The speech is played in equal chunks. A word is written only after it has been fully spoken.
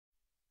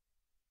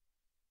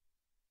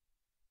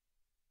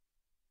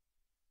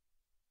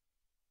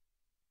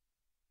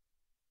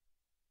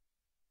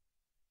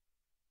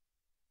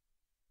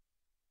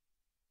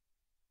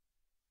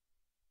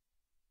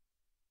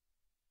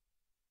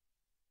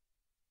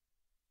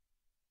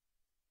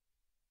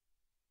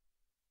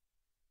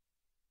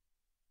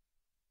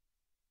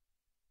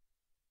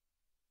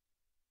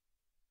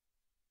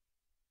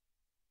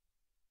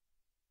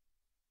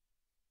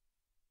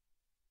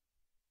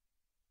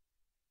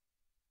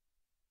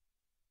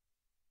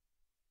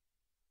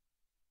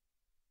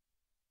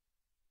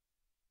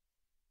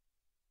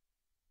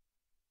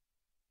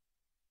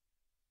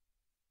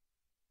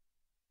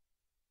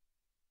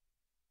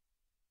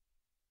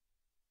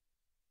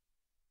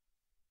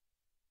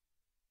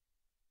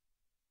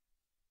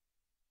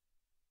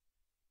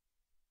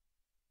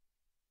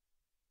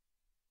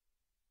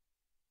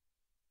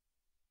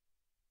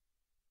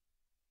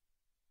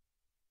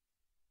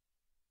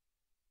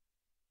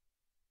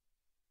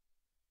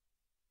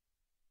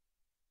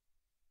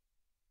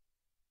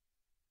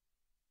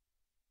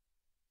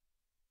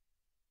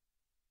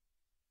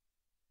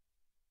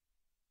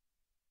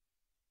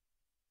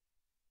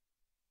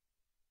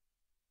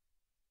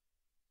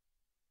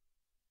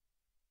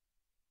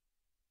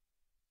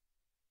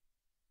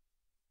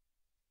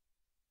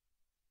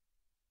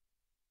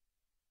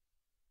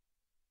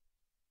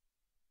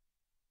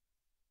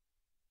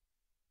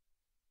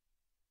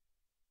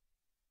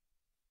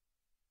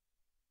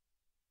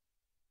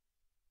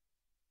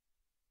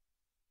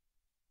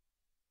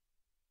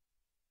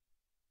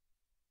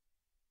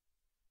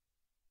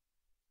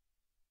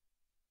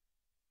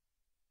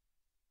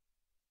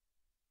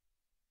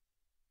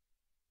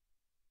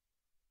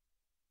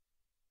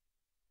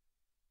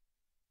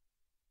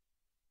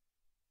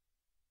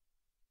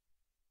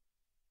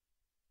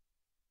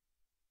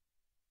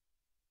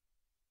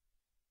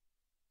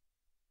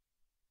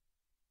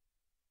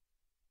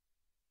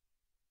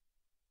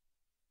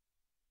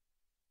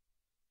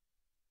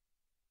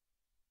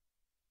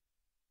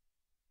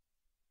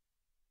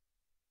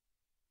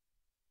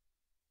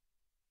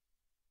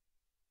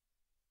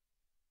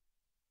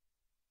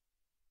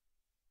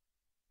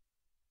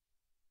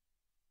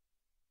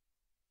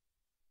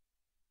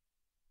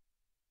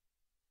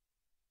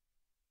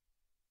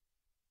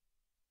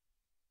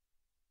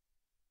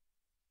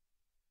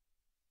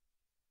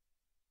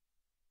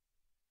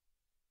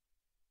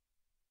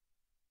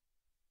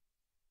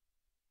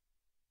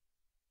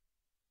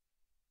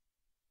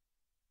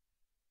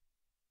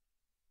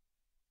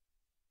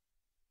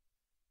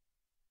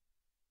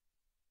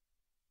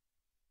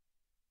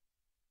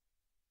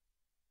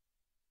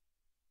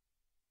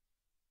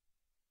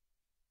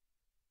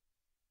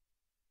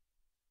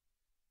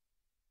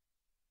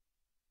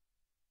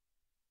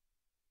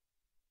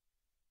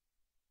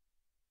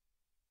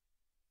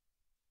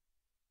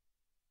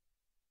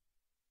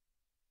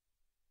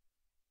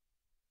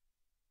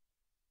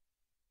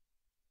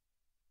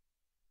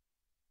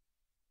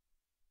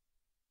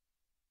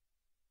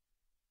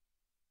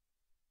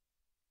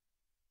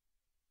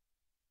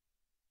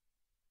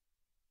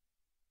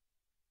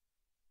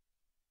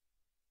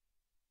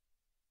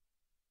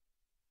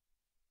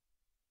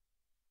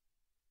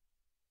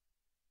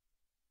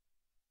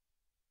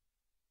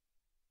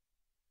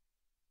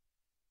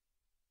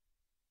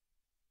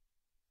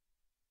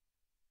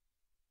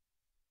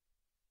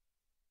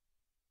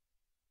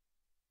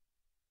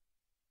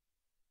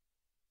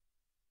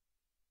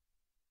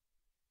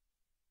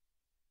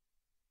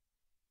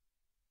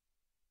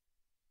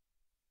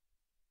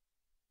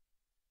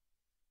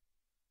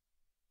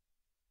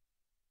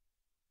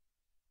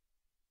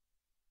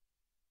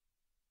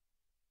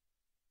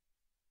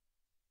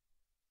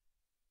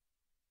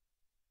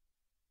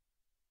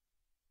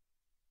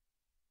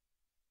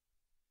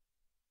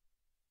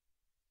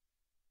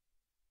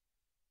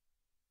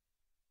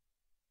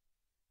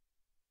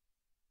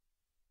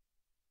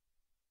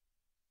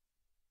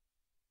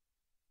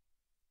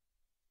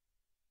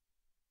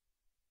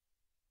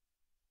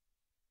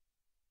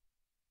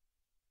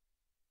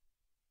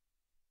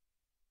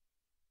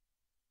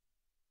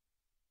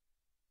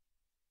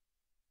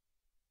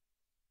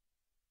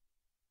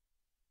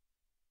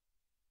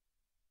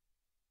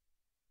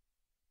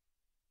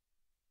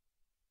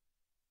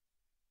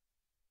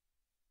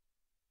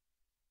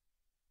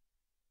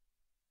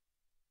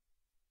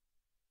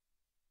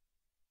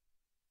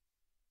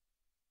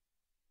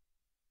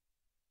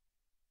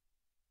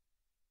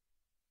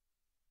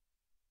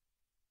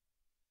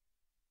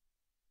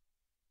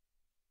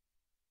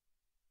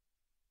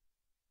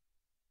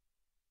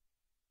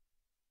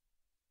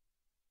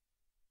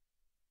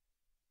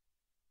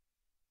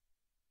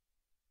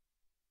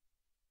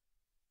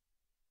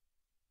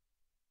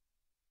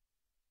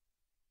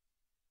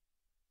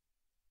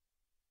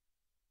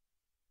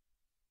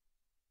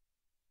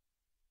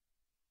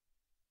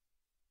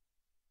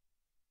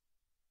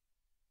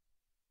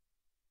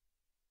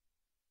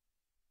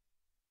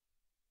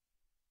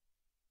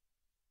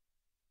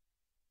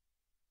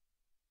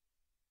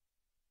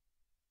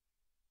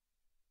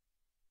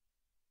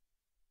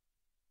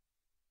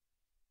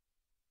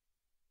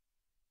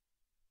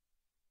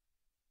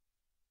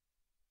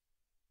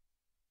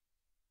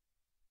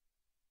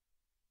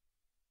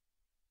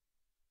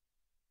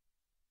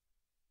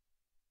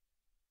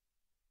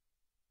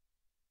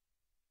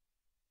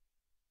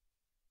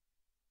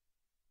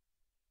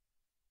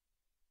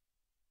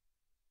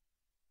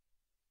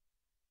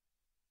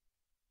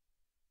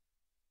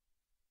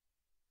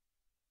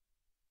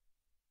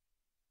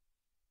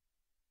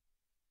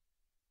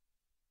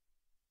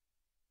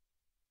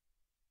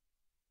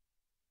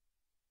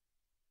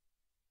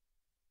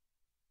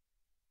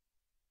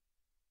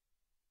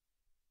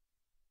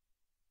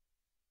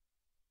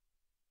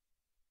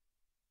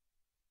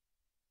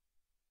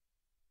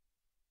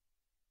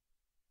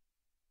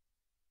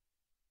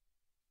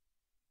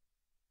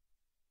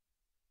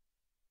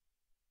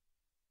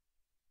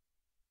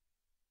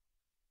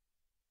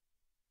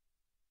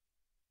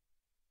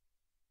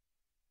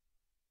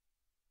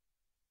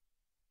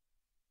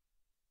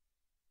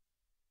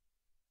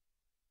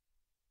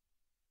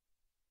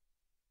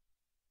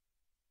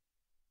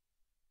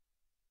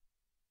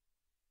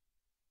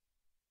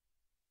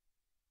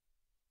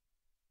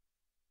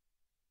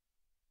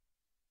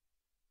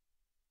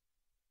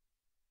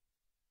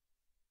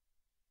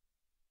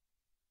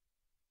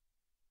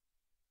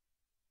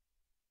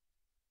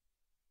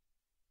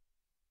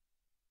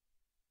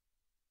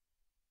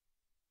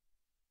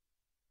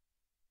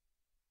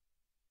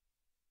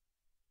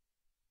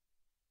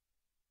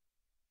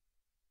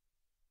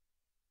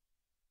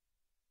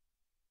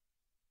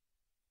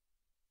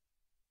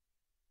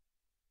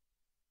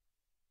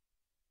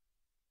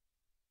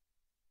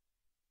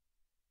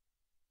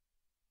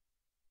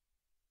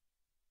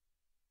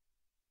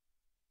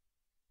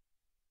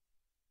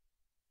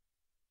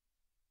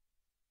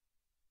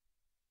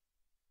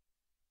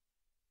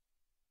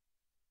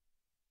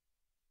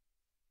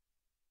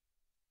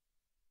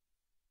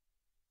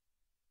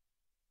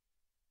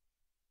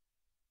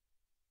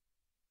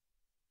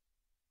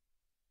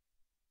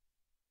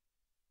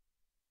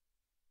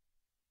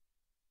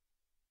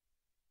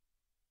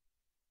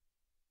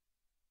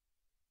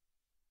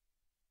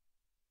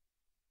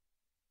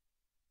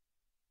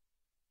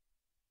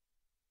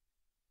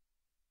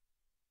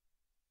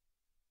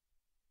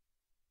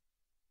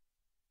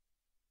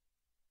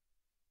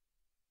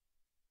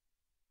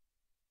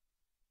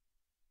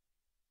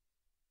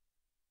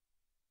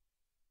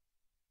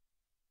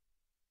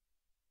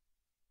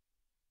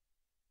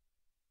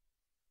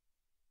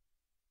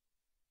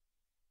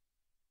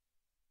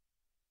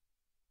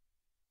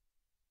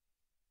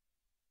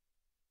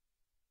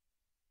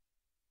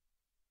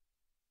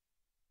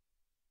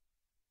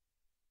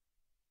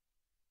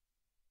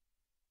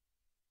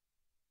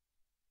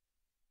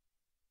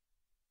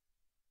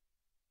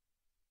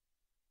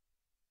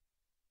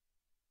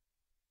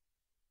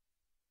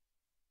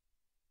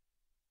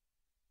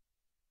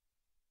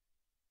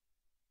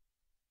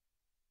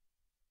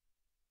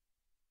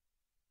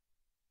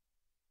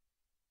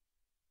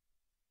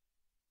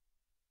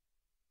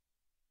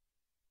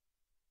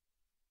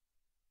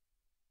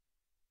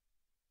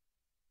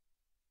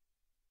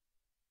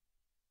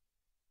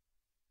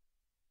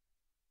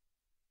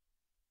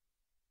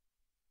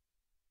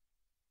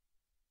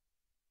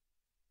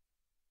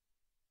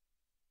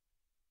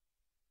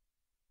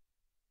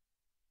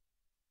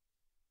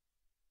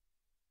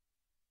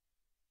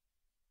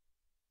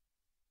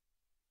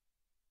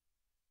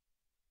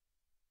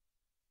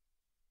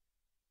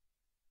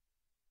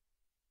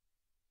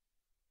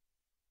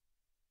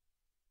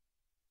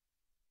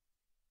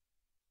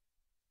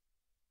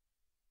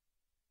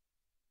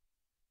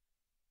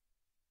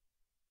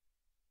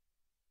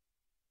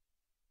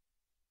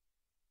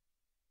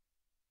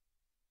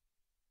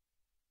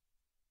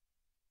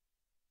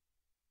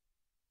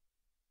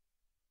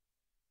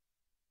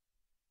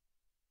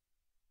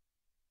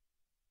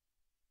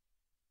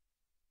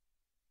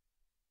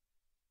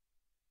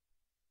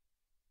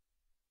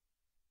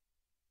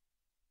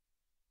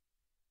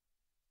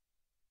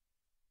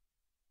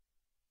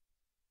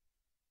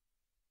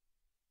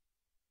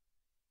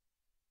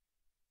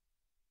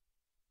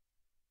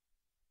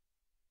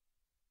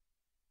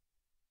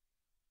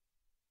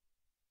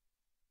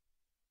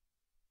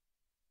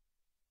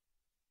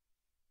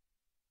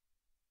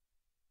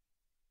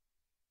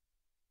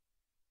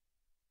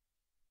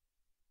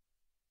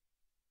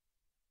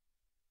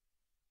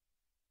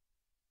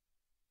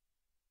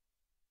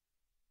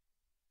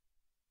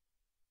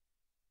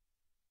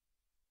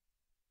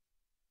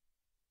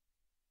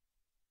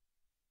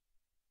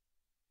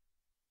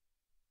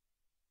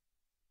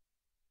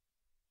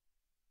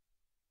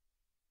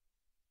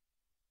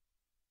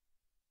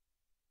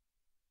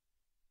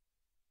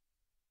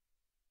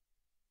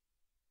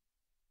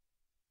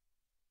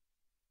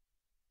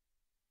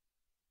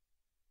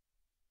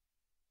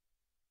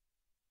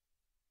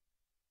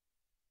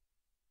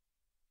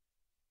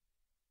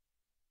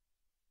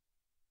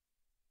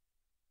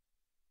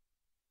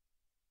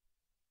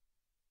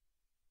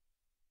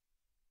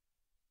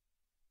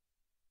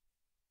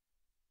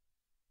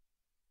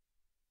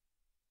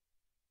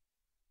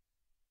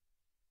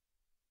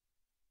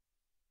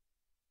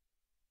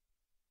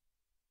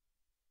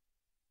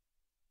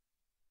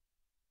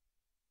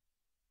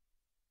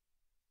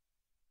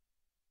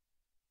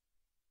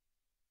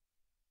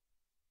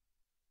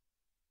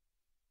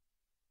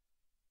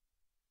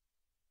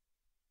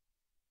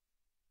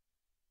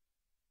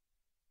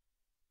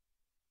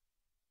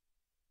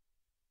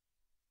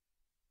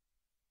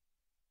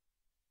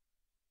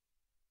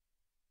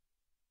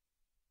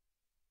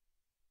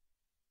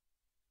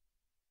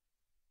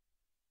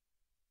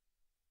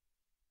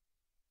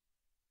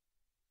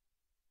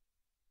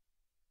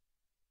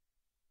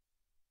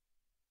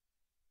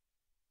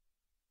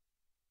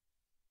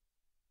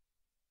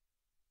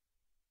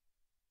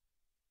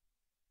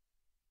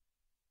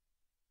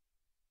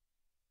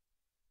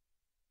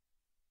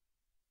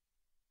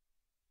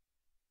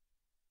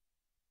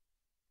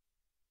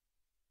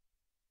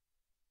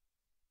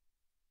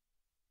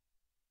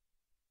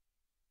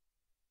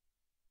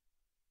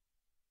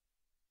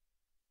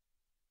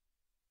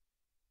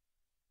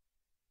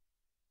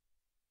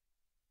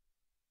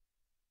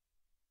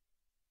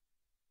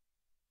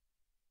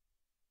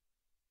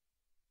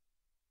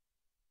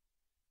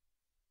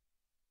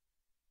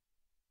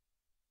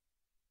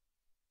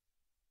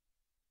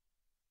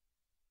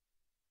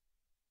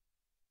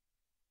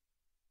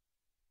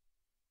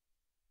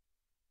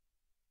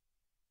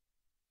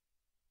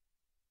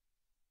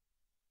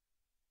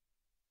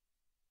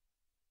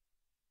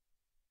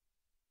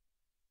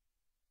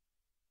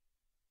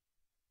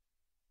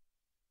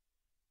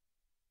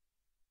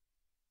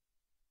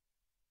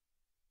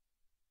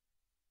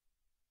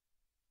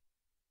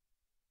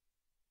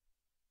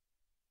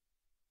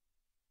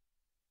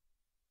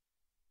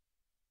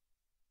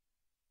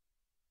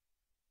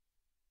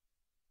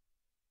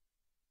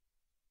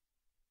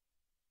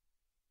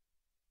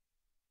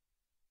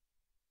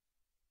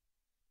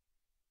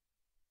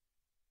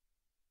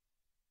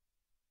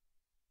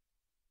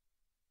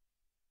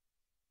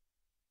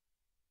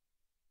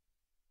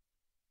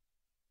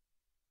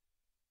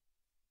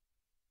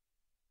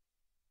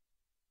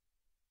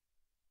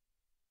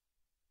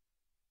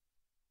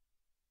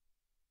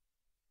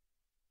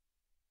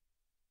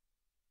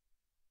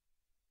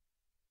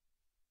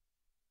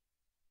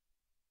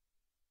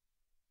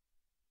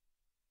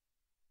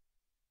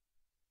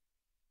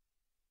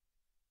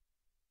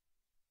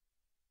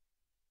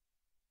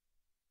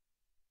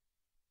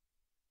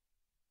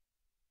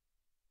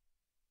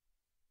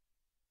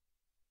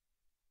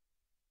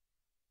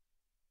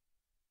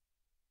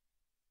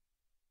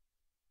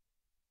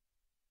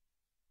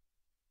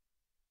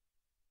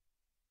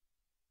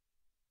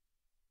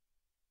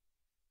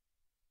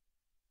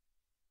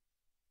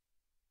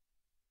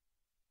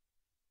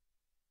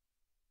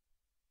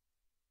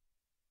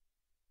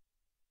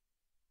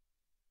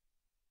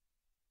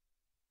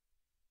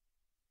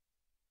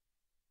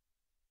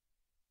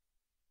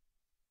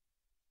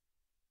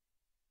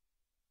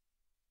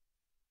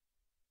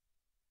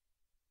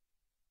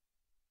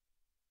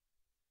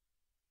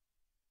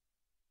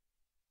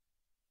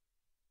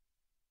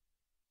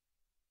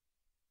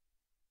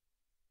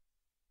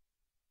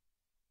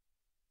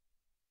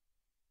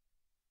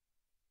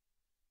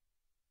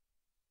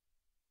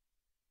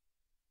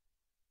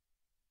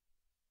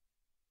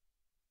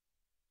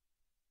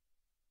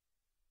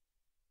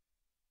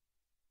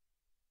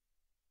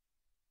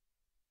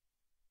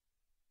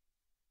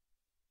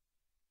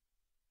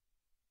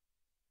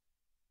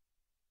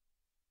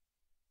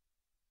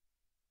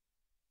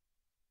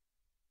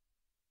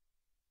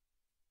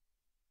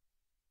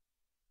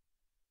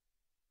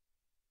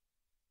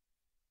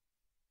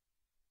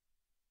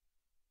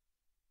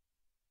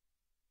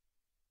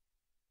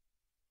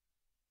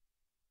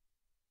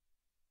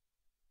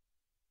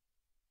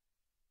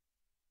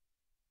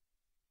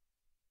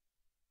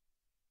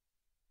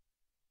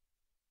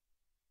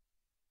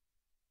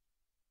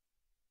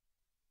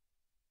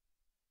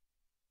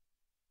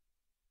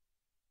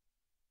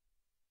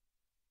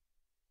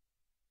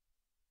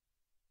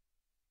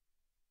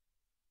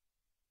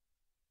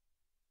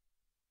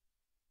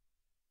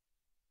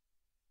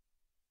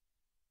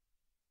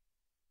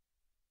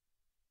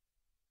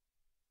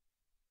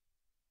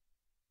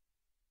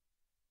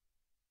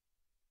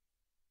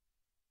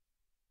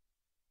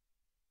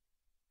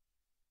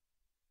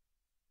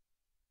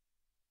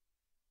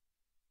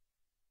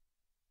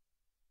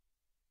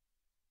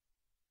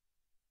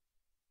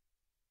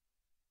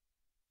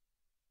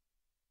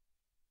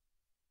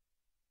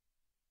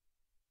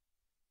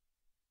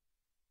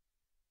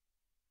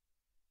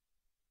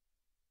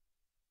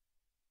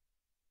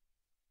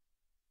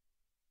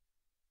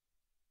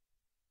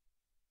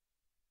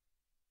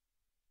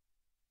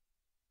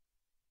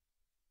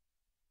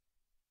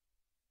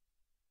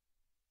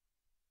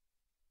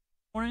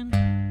Morning.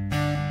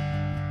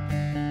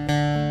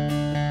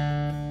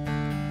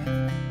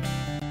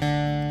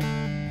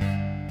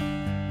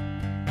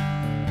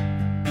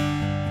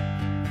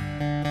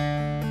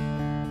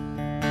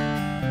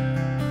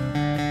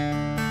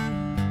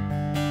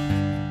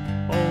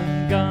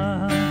 Oh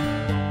God,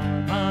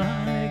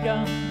 my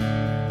God,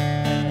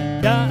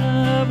 and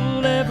I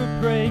will ever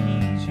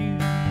praise you.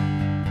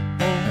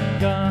 Oh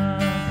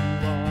God,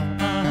 you are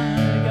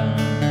my God,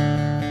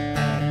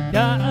 and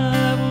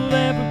I will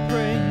ever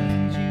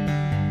praise you.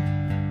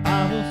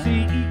 I will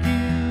seek you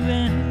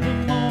in the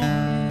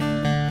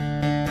morning,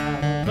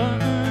 and I will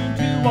learn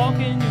to walk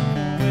in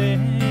your ways,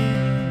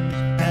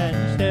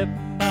 and step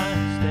by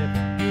step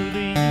you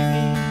lead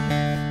me,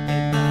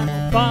 and I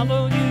will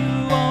follow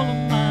you all of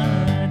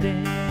my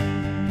days. Oh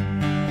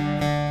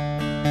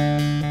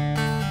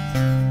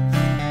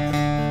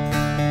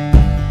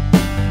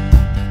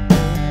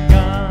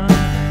God,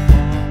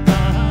 oh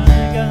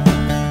my God,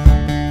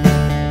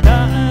 and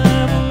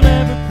I will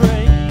ever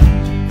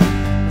praise you.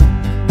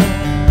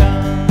 Oh God,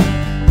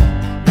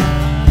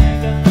 oh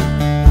my God,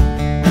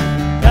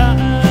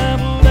 and I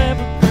will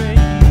ever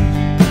praise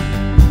you.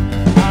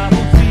 I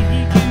will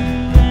seek you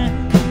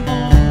in the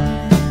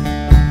morning,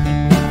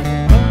 and I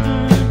will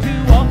learn to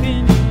walk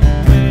in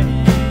your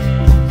ways,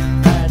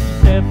 and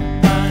step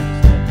by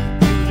step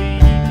you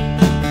lead me,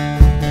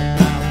 and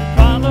I will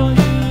follow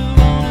you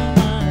all of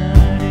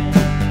my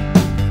days.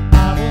 I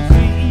will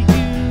seek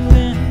you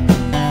in the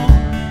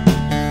morning,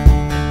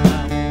 and I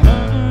will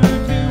learn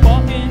to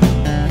walk in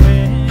your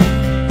ways,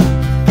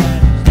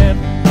 and step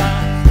by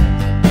step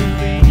you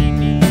lead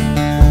me,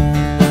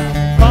 and I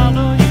will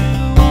follow you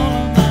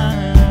all of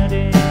my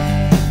days.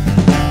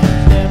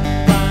 Step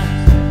by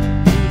step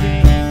you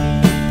lead me,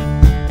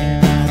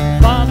 and I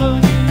will follow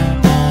you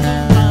all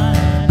of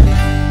my days.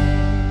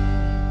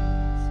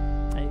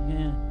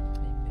 Amen.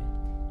 Amen.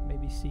 You may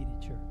be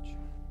seated, church.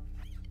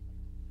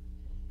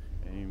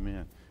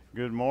 Amen.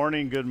 Good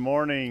morning. Good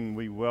morning.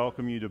 We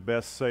welcome you to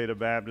Bethsaida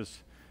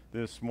Baptist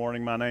this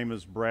morning. My name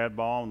is Brad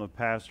Ball. I'm the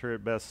pastor here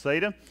at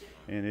Bethsaida.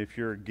 And if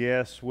you're a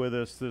guest with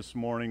us this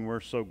morning, we're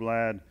so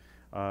glad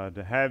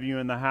to have you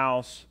in the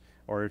house.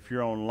 Or if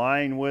you're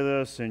online with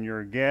us and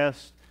you're a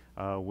guest,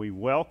 we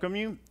welcome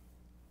you.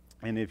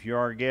 And if you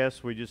are a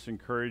guest, we just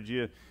encourage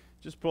you,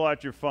 just pull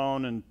out your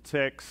phone and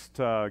text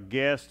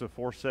guest to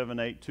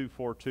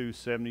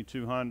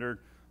 478-242-7200.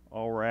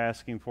 All we're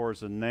asking for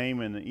is a name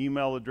and an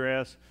email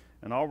address.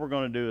 And all we're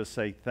going to do is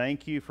say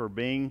thank you for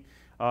being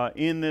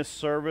in this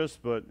service.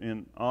 But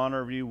in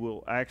honor of you,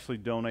 we'll actually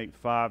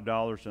donate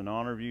 $5 in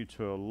honor of you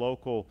to a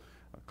local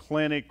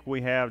clinic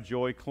we have,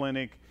 Joy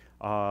Clinic,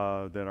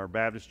 that our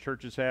Baptist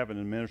churches have, and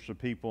administer to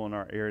people in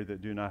our area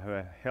that do not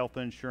have health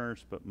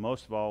insurance. But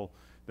most of all,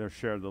 they'll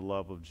share the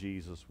love of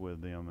Jesus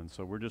with them. And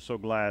so we're just so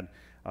glad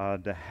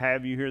to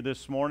have you here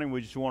this morning.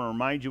 We just want to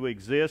remind you we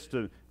exist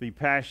to be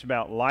passionate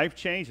about life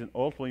change, and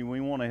ultimately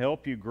we want to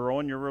help you grow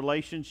in your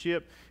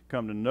relationship,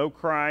 come to know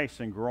Christ,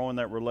 and grow in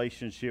that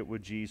relationship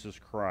with Jesus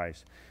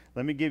Christ.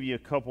 Let me give you a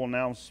couple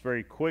announcements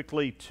very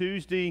quickly.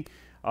 Tuesday,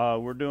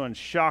 we're doing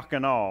Shock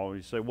and Awe.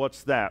 You say,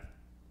 what's that?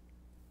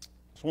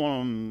 It's one of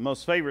the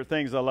most favorite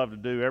things I love to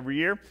do every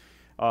year.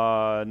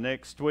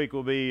 Next week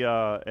will be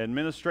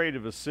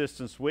Administrative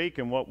Assistance Week,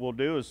 and what we'll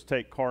do is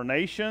take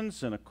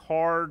carnations and a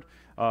card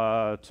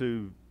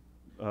to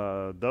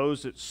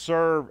those that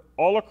serve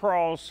all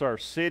across our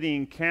city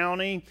and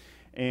county,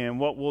 and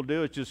what we'll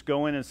do is just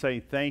go in and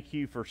say thank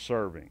you for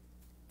serving.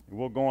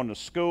 We'll go into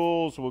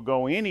schools, we'll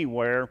go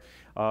anywhere,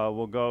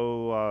 we'll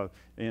go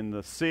in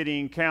the city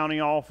and county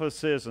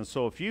offices, and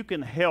so if you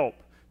can help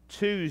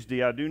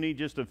Tuesday, I do need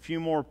just a few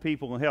more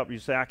people to help. You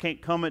say, I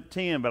can't come at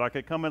 10, but I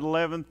could come at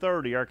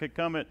 11:30, or I could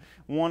come at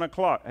 1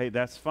 o'clock. Hey,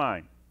 that's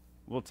fine.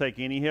 We'll take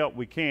any help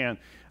we can.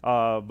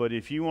 But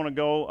if you want to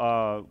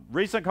go,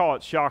 reason I call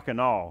it Shock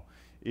and Awe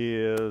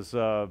is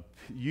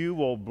you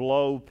will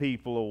blow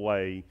people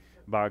away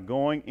by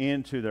going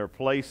into their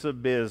place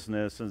of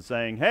business and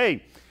saying,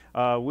 hey,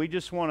 we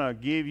just want to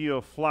give you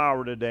a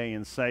flower today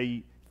and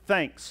say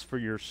thanks for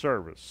your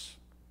service.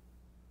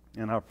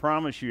 And I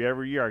promise you,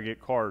 every year I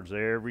get cards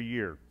every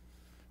year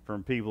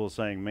from people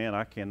saying, man,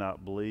 I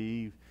cannot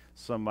believe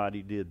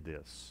somebody did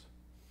this.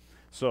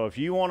 So if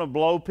you want to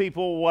blow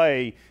people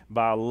away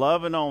by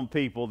loving on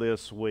people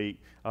this week,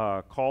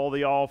 call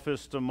the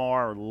office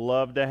tomorrow.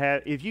 Love to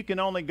have, if you can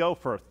only go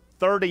for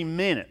 30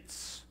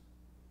 minutes,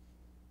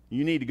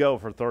 you need to go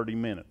for 30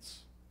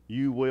 minutes.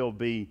 You'll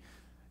be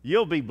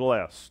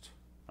blessed.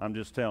 I'm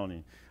just telling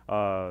you.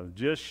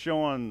 Just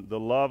showing the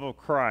love of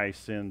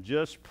Christ in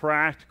just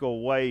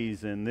practical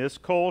ways in this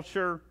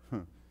culture,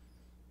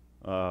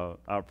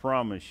 I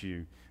promise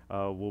you,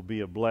 will be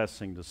a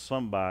blessing to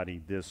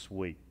somebody this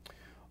week.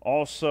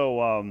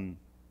 Also,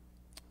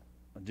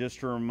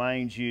 just to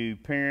remind you,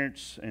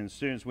 parents and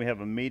students, we have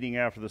a meeting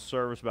after the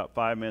service, about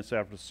 5 minutes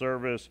after the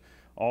service.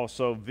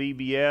 Also,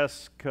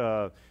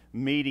 VBS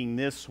meeting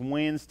this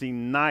Wednesday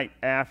night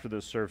after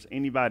the service.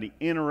 Anybody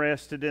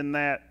interested in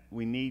that?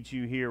 We need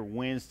you here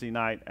Wednesday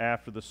night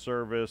after the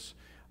service.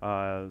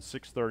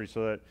 6:30.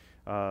 So that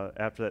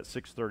after that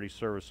 6:30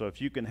 service. So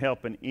if you can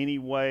help in any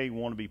way,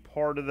 want to be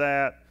part of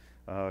that,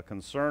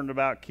 concerned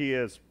about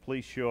kids,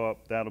 please show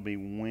up. That'll be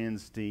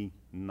Wednesday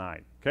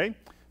night. Okay?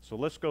 So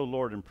let's go,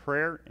 Lord, in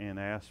prayer and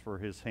ask for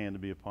His hand to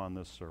be upon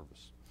this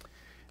service.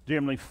 Dear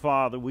Heavenly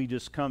Father, we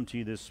just come to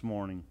you this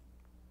morning,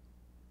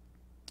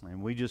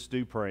 and we just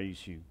do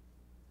praise you.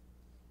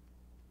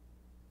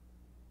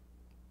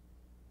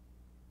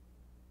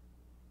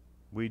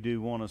 We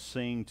do want to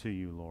sing to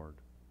you, Lord.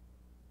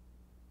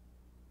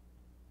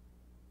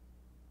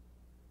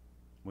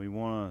 We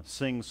want to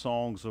sing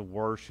songs of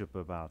worship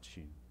about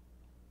you,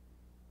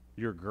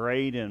 your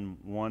great and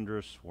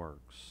wondrous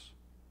works.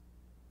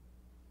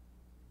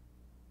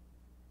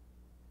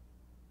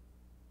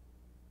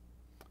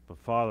 But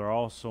Father,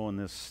 also in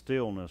this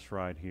stillness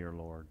right here,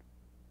 Lord,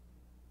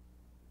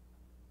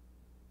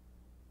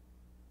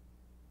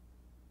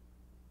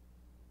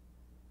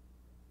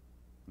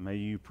 may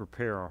you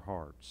prepare our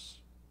hearts.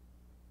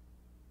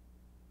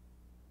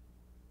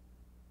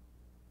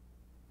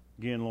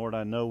 Again, Lord,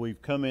 I know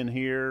we've come in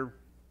here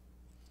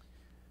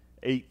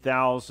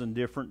 8,000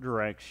 different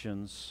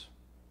directions,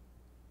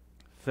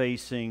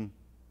 facing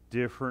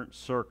different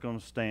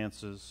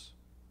circumstances.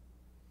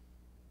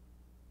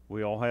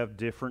 We all have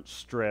different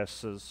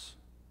stresses.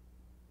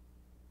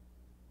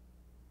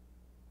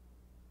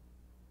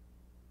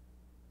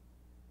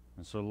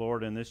 And so,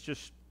 Lord, in this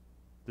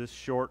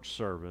short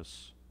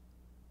service,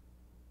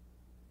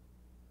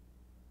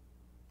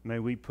 may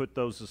we put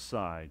those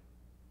aside.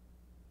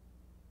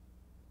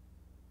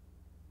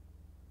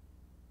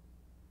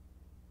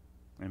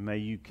 And may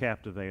you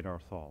captivate our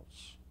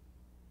thoughts.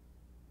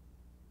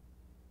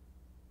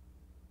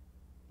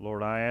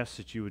 Lord, I ask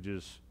that you would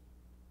just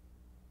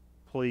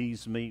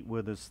please meet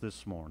with us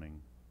this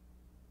morning.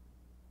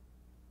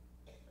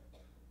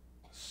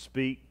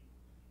 Speak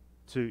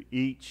to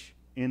each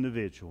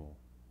individual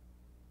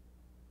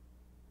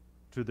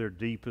to their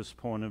deepest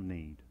point of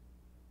need.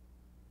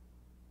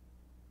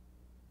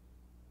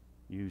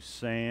 Use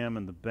Sam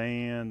and the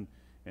band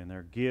and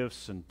their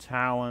gifts and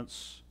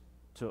talents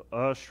to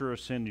usher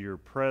us into your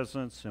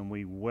presence, and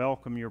we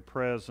welcome your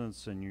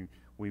presence, and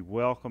we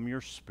welcome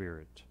your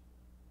Spirit.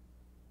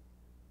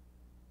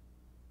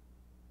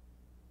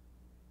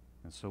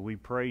 And so we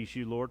praise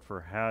you, Lord,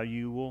 for how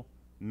you will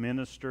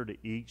minister to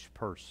each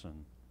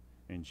person.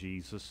 In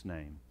Jesus'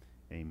 name,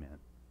 amen.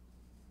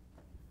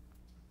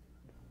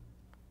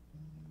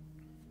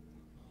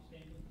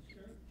 Stand with the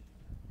church.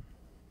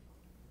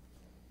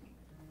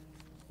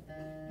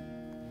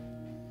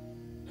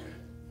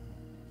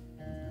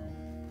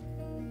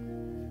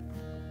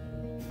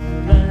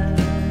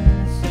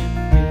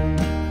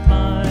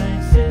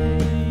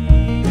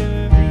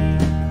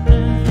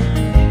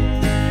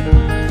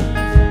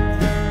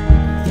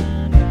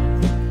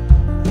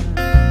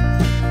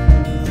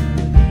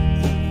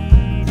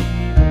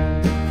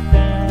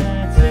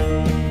 That's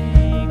it.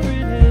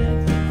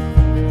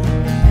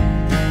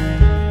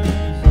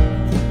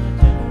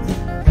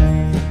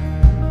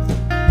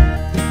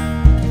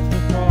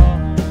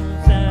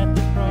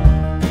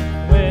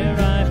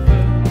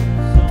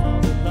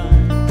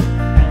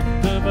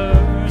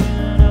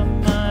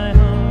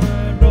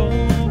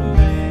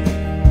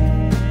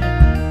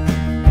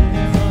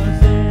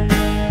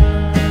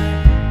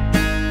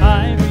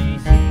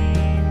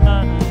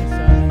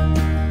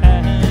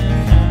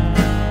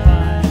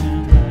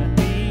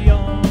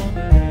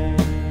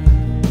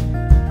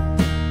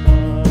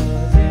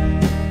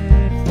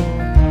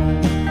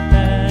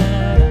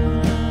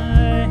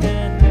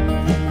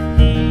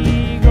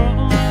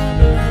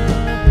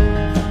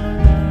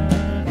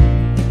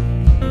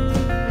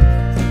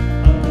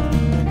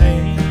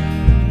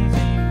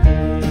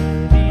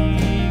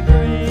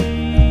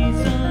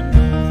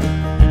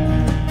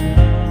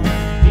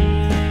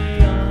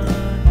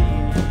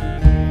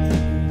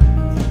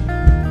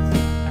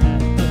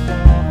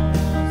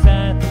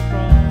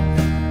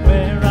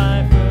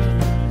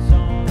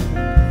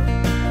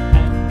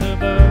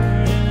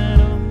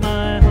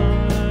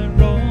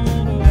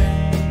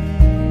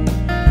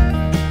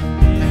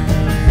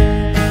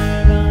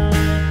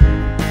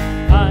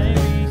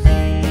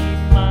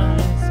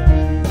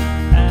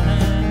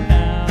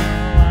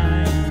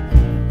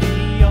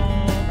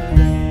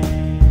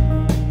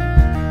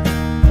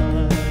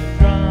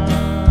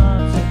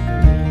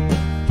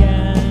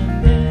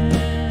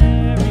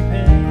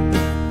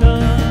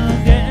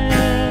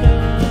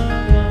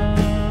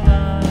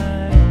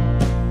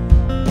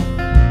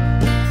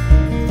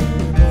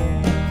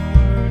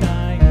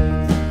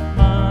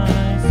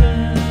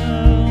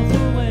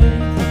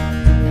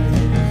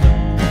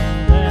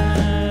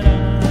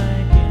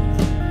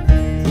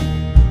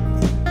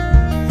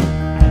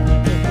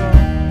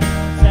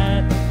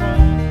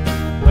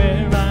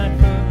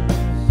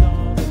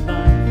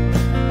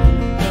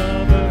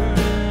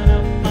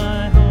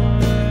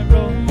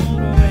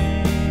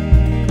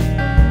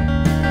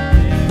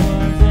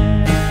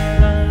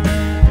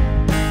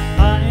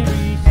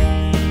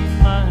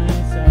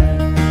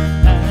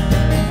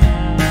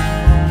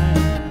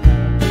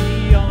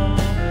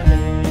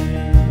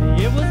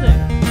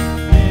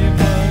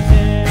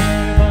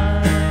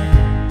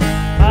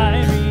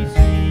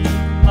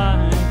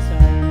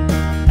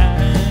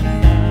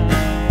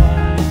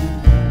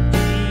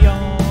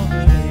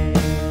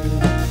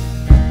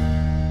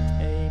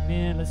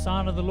 Let's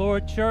honor the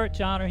Lord, church.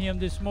 Honor Him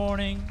this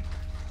morning.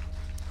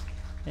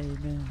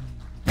 Amen.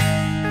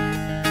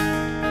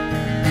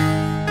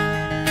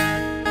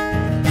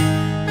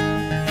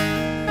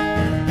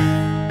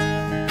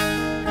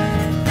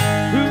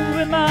 Who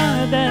am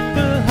I that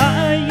the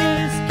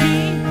highest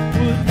King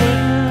would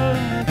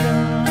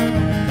welcome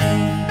me?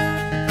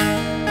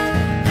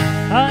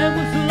 I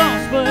was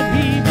lost, but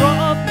He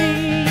brought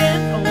me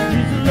in. Oh,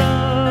 His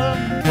love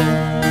for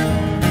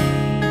me.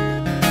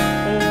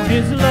 Oh,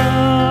 His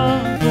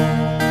love for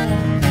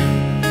me.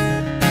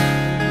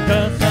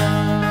 The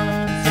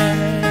sun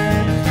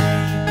sets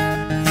free.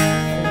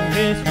 Oh,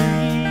 His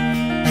free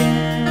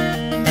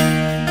and me.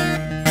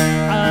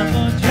 I'm a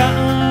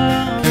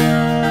child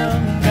of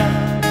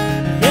God.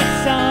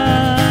 Yes, I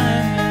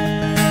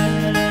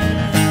am.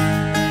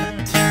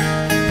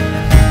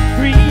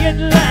 Free at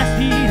last,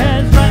 He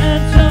has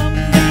ransomed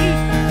me.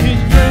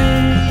 His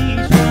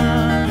grace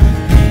from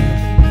me.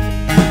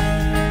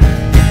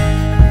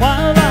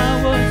 While I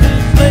was a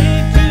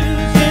slave to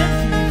sin,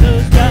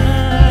 Jesus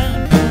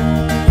died for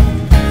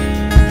me.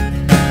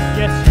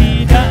 Yes, He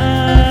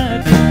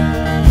died for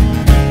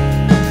me.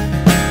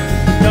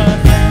 The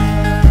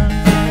sun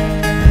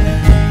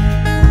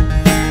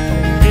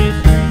is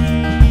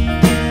free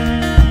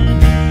and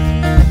me.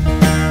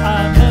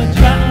 I'm a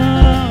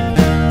child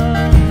of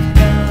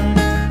God.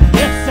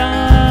 Yes, I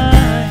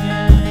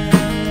am.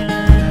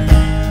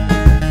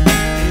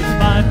 It's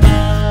my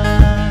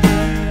Father's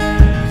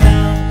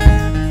house.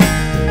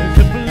 There's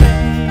a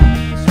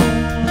place for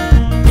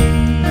me.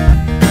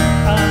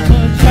 I'm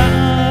a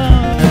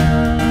child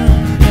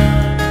of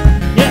God.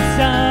 Yes,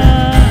 I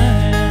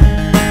am.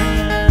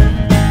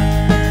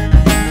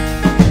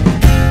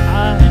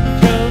 I am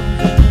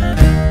chosen,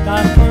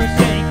 not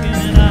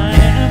forsaken. I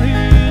am who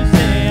you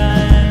say I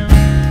am.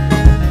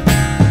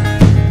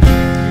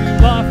 You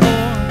are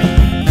for me,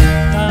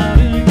 not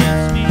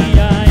against me.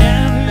 I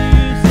am who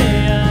you say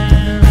I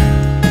am.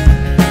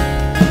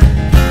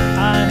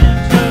 I am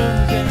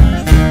chosen,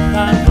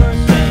 not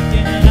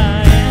forsaken. I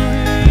am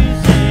who you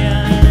say I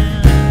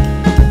am.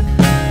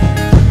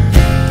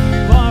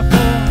 You are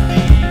for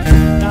me,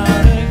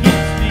 not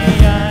against me.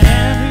 I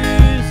am who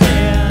you say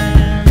I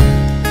am.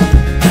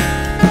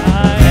 I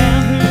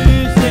am who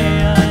you say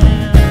I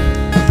am.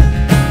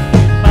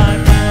 My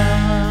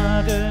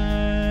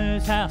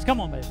Father's house. Come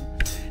on, baby.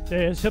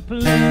 There's a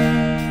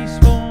place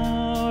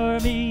for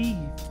me.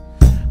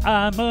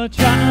 I'm a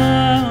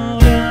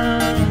child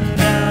of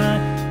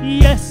God.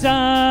 Yes, I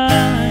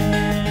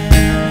am.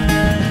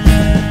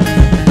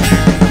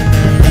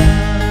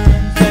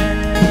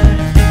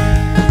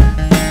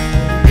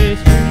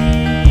 It's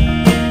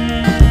free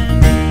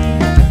and me.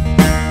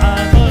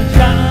 I'm a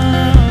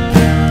child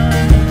of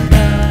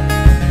God.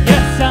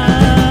 Yes, I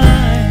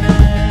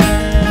am.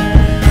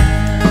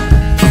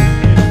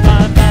 It's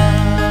my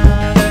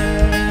Father's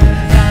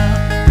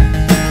house.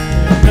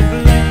 There's a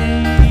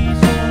place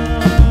for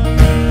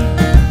me.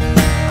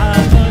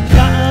 I'm a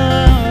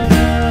child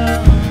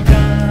of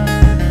God.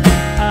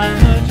 I'm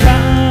a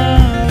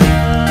child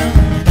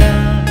of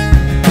God.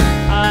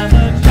 I'm a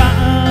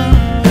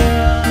child of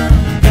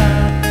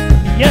God.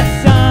 Yes,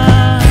 I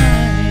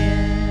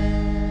am.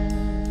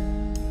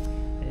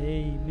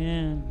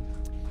 Amen.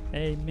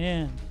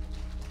 Amen.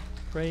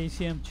 Praise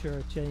Him,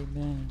 church.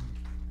 Amen.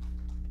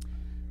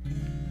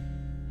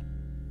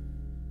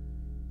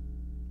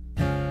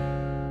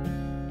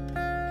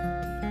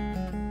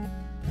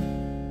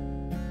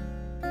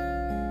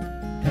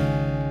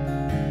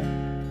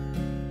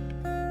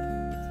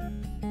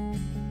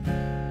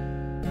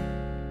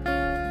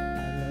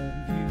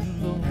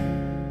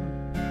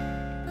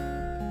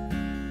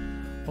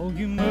 Oh,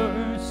 your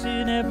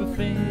mercy never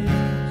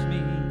fails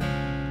me.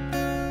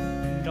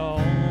 And all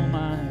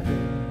my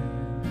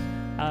days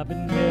I've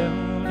been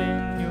held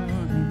in your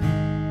hand.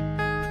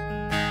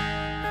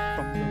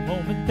 From the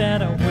moment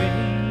that I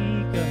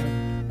wake up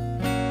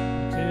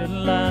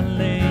until I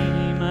lay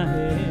my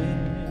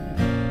head,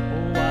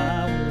 oh, I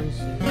will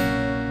sing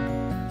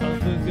of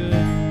the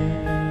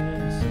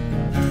goodness of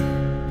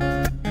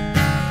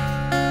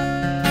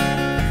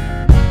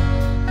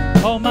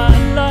God. All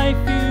my life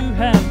you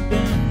have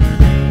been.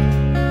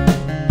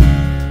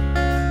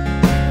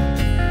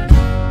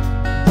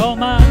 All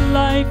my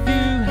life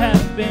you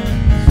have been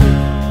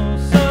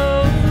so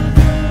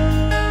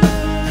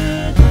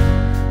good.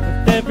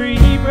 With every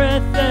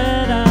breath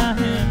that I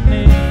am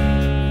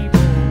able,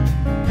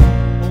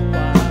 oh, I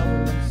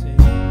will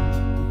sing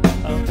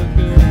of the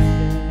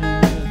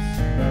goodness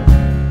of God.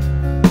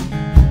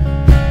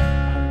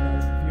 I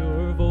love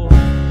your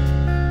voice.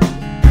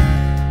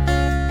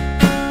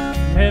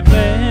 You have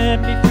led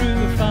me through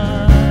the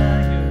fire.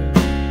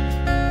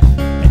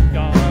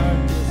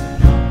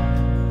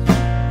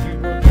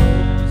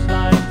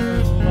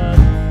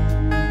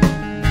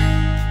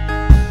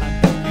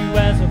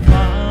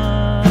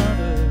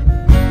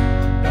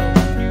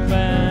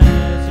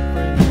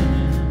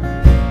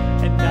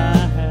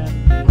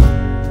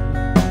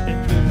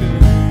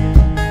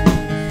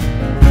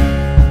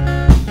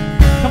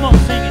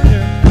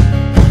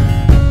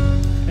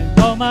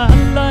 My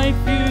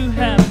life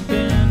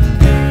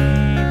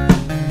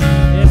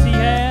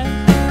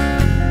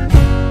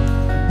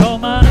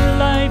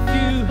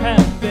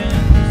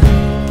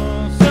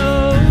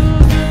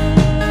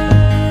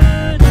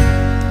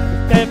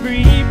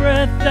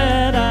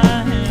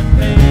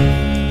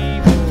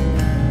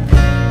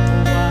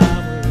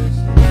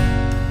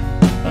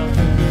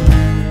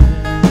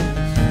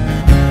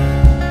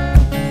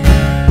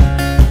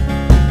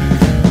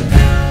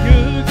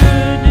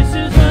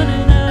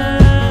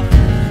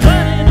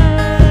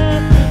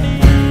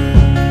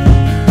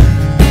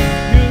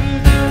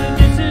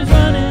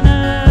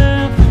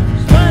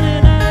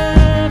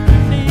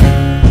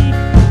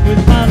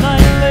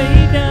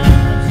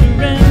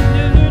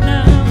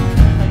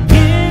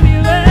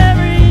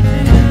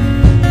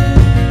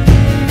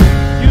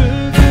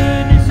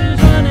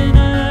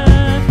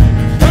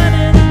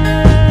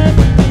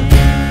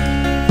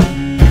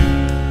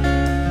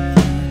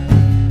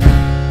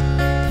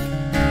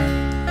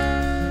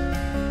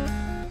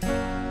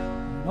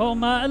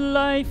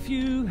life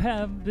you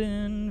have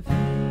been faithful.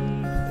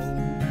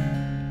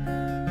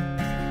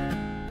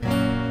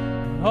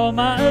 All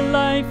my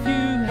life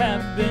you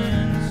have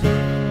been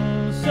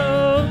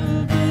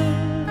so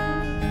good.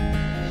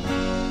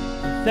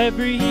 With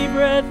every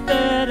breath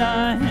that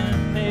I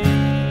am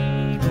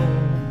able,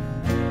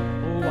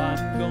 oh,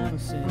 I'm gonna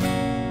sing of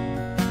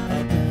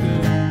the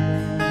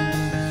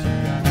goodness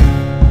of God.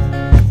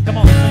 Come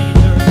on, sing it,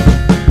 church.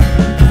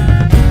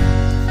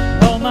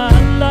 All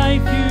my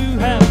life you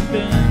have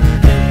been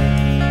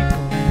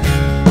faithful.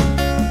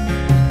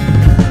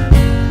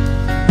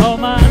 All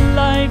my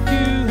life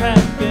you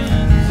have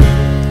been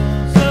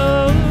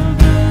so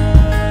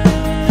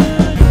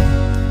good.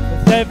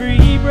 With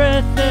every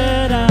breath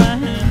that I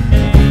am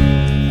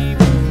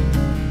able,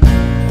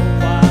 oh,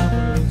 I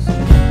will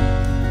sing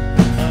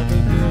of the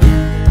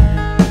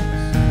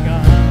goodness of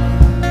God.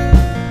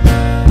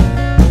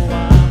 Oh, I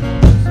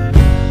will sing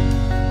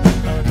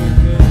of the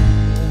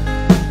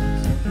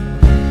goodness of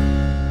God.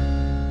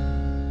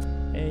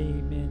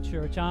 Amen,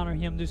 church. Honor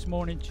him this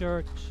morning,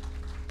 church.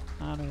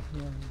 Honor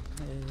him.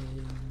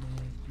 Amen.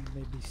 You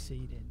may be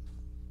seated.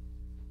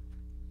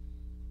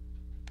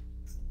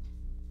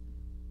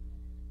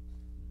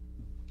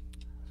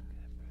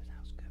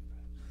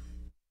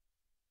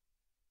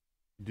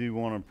 Do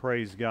want to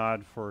praise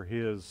God for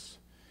His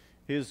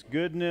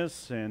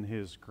goodness and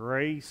His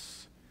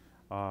grace.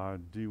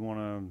 Do want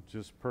to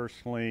just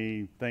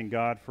personally thank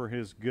God for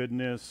His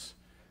goodness.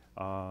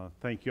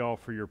 Thank you all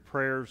for your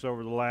prayers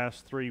over the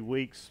last 3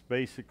 weeks,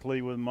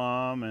 basically with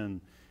Mom,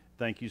 and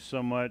thank you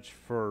so much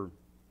for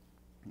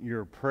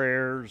your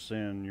prayers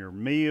and your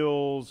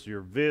meals,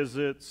 your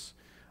visits.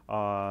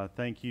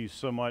 Thank you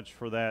so much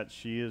for that.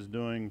 She is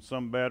doing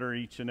some better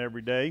each and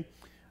every day.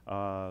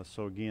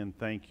 So again,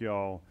 thank you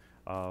all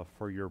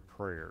for your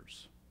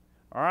prayers.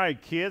 All right,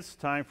 kids,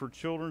 time for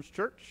Children's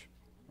Church.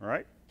 All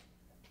right.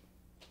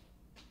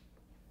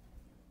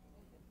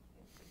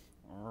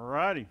 All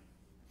righty.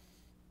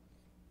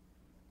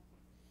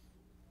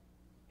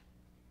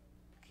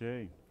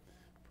 Okay.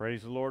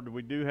 Praise the Lord that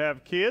we do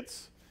have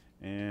kids,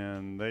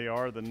 and they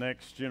are the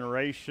next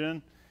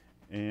generation,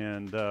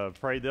 and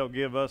pray they'll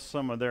give us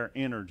some of their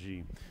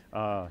energy.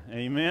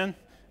 Amen?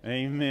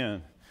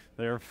 Amen.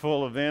 They're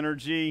full of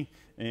energy,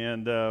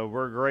 and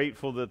we're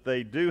grateful that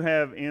they do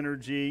have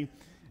energy,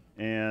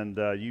 and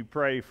you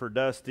pray for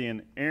Dusty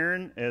and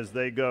Aaron as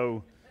they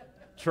go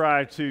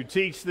try to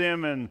teach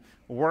them and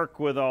work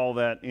with all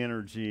that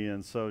energy,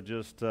 and so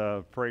just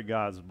pray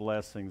God's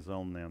blessings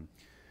on them.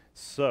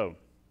 So,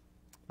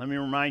 let me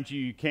remind you,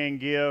 you can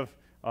give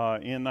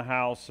in the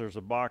house. There's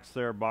a box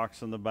there, a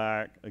box in the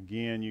back.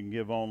 Again, you can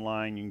give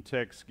online, you can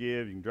text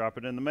give, you can drop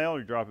it in the mail,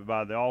 you drop it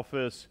by the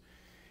office.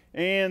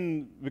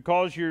 And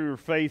because you're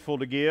faithful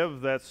to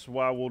give, that's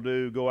why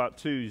we'll go out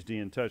Tuesday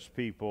and touch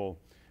people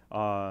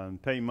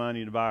and pay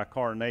money to buy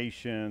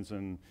carnations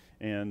and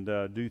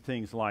do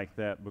things like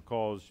that,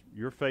 because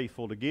you're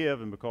faithful to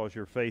give, and because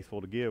you're faithful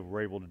to give,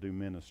 we're able to do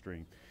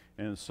ministry.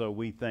 And so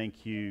we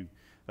thank you.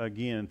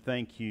 Again,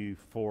 thank you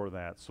for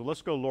that. So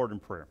let's go, Lord, in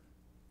prayer.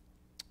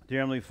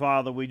 Dear Heavenly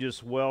Father, we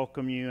just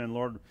welcome you. And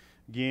Lord,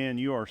 again,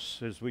 you are,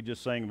 as we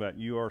just sang about,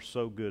 you are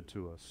so good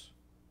to us.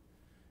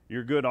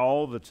 You're good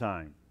all the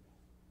time.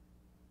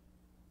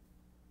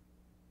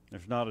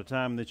 There's not a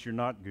time that you're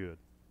not good.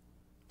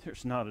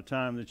 There's not a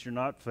time that you're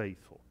not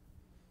faithful.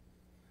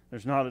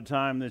 There's not a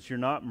time that you're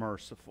not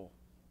merciful.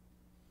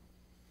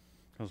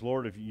 Because,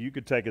 Lord, if you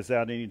could take us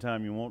out any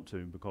time you want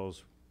to,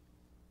 because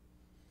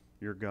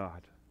you're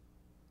God.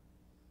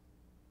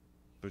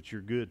 But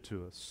you're good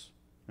to us,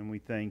 and we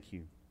thank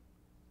you.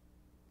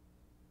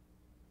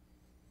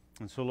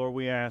 And so, Lord,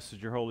 we ask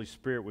that your Holy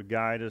Spirit would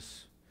guide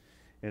us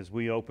as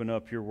we open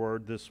up your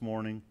word this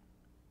morning.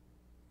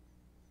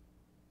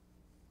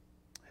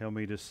 Help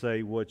me to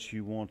say what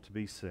you want to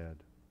be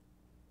said.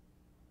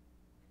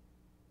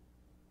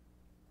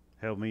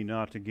 Help me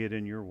not to get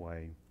in your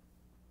way.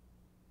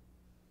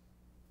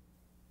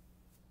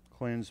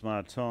 Cleanse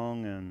my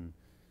tongue, and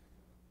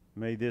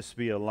may this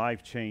be a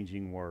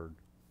life-changing word,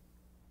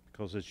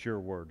 because it's your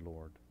word,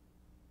 Lord.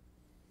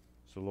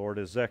 So, Lord,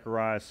 as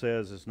Zechariah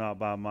says, it's not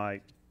by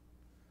might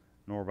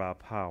nor by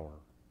power,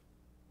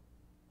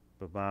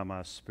 but by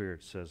my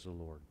Spirit, says the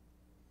Lord.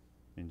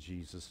 In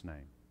Jesus'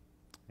 name,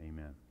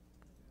 amen.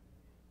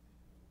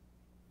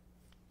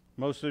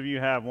 Most of you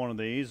have one of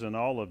these, and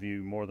all of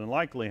you more than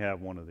likely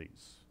have one of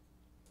these.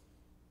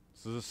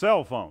 This is a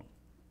cell phone.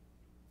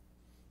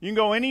 You can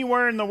go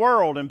anywhere in the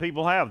world and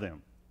people have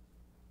them.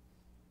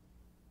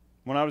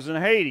 When I was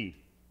in Haiti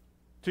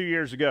 2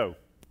 years ago,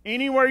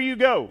 anywhere you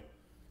go,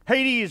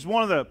 Haiti is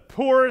one of the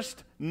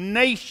poorest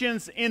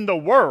nations in the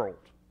world.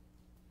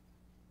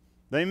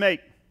 They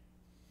make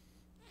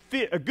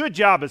a good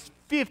job is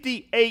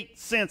 58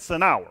 cents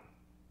an hour.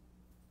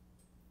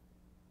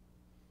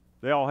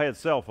 They all had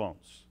cell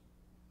phones.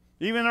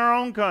 Even in our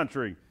own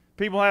country,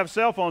 people have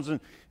cell phones. And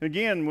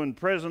again, when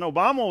President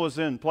Obama was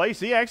in place,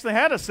 he actually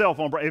had a cell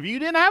phone. If you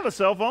didn't have a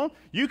cell phone,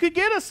 you could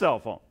get a cell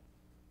phone.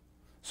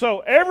 So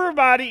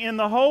everybody in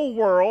the whole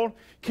world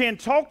can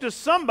talk to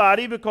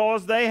somebody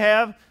because they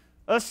have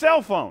a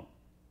cell phone.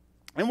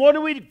 And what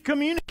do we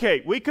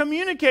communicate? We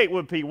communicate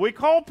with people. We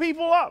call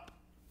people up.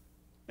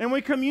 And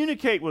we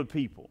communicate with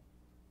people.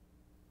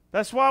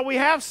 That's why we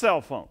have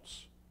cell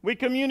phones. We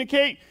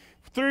communicate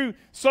through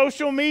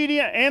social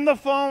media and the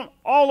phone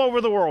all over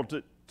the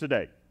world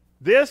today.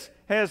 This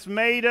has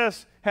made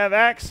us have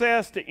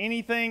access to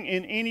anything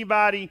and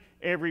anybody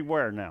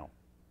everywhere now.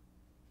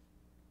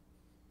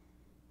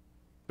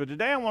 But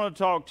today I want to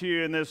talk to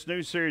you in this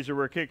new series that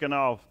we're kicking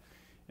off,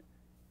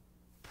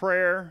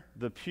 Prayer,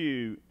 the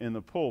Pew, and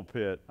the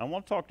Pulpit. I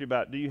want to talk to you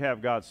about, do you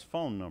have God's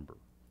phone number?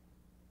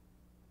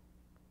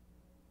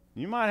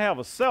 You might have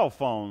a cell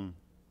phone,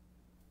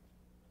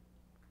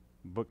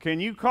 but can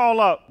you call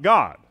up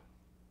God?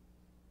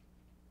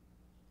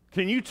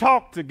 Can you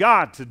talk to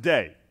God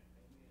today?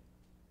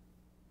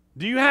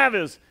 Do you have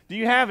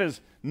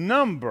his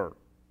number?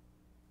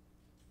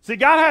 See,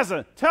 God has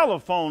a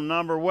telephone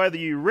number whether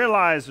you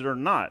realize it or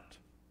not.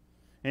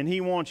 And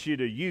He wants you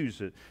to use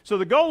it. So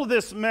the goal of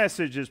this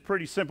message is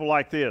pretty simple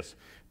like this.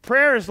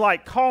 Prayer is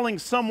like calling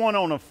someone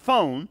on a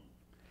phone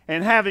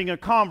and having a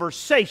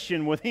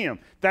conversation with Him.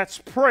 That's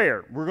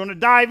prayer. We're going to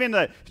dive into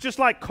that. It's just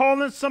like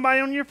calling somebody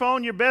on your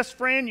phone, your best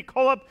friend. You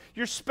call up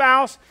your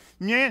spouse.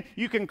 Yeah,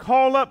 you can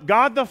call up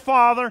God the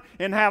Father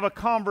and have a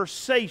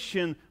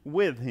conversation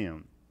with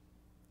Him.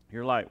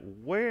 You're like,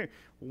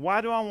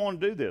 why do I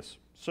want to do this?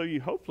 So you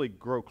hopefully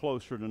grow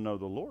closer to know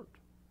the Lord.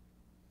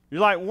 You're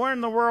like, where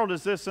in the world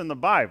is this in the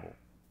Bible?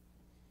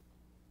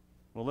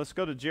 Well, let's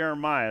go to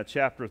Jeremiah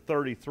chapter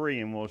 33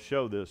 and we'll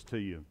show this to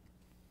you.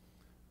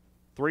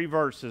 3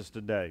 verses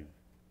today.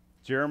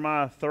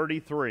 Jeremiah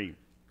 33,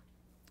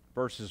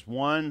 verses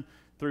 1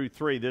 through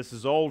 3. This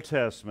is Old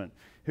Testament.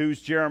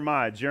 Who's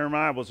Jeremiah?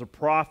 Jeremiah was a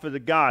prophet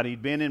of God.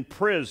 He'd been in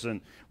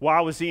prison.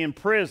 Why was he in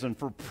prison?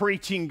 For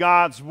preaching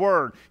God's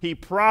word. He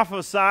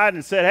prophesied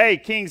and said, hey,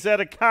 King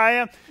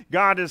Zedekiah,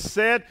 God has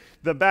said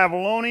the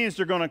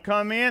Babylonians are going to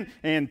come in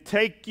and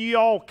take you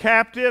all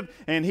captive.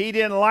 And he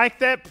didn't like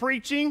that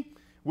preaching,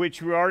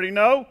 which we already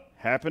know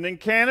happened in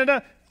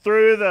Canada.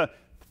 Threw the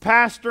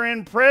pastor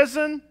in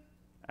prison.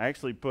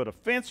 Actually put a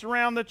fence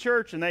around the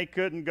church and they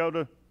couldn't go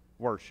to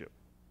worship.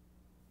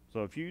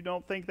 So if you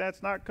don't think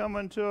that's not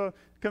coming to a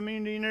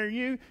community near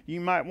you,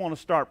 you might want to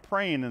start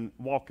praying and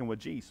walking with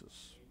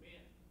Jesus. Amen.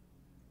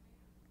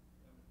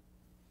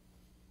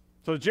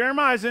 So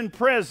Jeremiah's in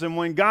prison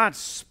when God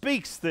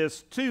speaks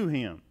this to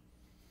him.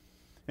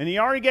 And he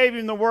already gave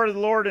him the word of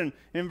the Lord in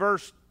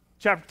verse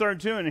chapter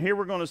 32, and here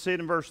we're going to see it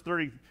in verse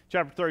 30,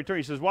 chapter 33.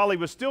 He says, while he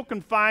was still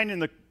confined in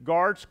the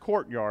guard's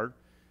courtyard,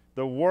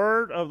 the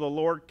word of the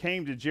Lord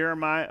came to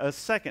Jeremiah a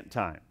second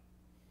time.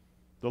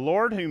 The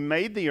Lord who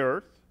made the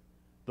earth,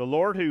 the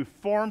Lord who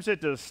forms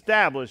it to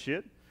establish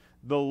it,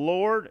 the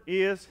Lord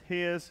is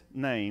His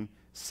name,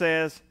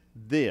 says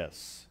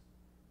this,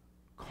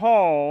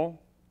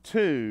 call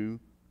to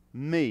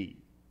me.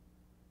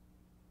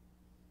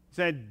 He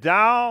said,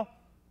 dial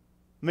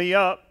me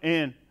up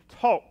and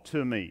talk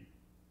to me.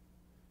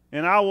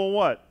 And I will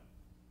what?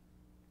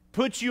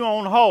 Put you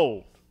on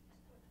hold.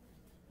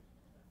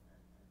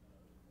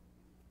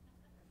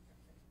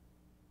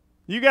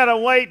 You got to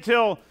wait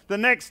till the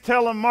next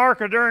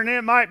telemarketer, and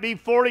it might be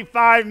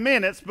 45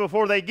 minutes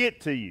before they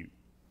get to you.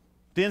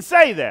 Didn't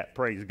say that,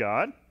 praise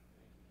God.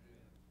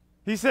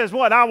 He says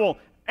what? I will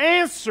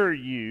answer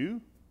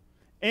you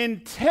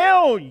and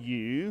tell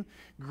you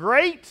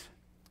great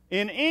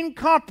and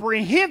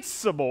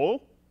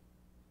incomprehensible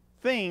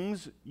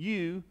things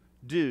you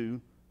do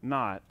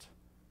not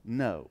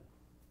know.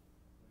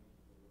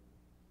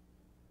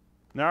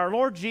 Now, our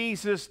Lord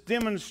Jesus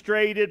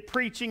demonstrated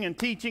preaching and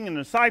teaching and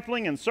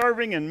discipling and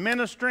serving and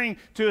ministering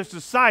to His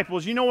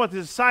disciples. You know what the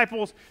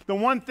disciples, the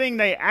one thing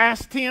they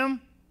asked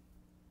Him?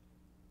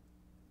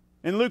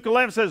 In Luke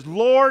 11 says,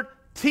 Lord,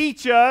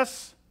 teach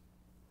us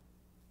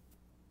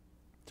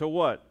to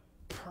what?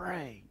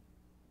 Pray.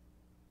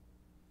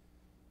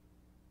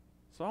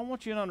 So I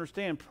want you to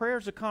understand, prayer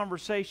is a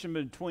conversation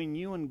between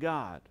you and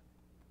God.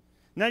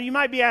 Now, you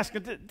might be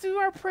asking, do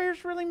our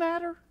prayers really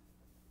matter?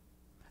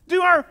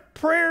 Do our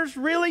prayers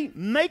really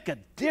make a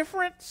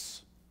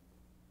difference?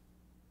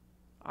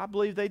 I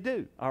believe they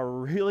do. I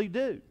really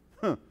do.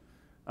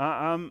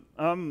 I'm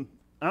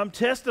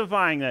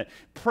testifying that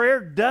prayer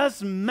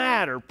does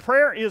matter.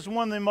 Prayer is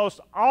one of the most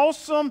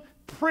awesome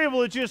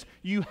privileges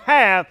you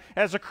have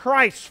as a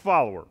Christ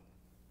follower.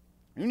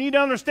 You need to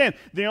understand,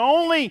 the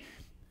only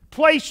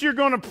place you're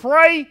going to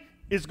pray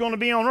is going to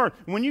be on earth.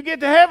 When you get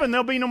to heaven,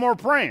 there'll be no more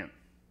praying.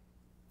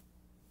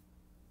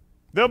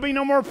 There'll be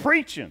no more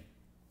preaching.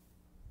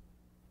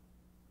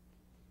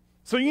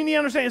 So you need to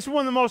understand, it's one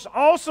of the most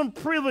awesome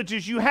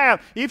privileges you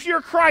have, if you're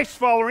a Christ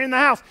follower in the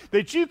house,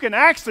 that you can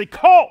actually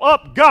call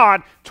up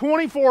God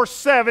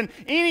 24/7,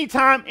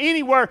 anytime,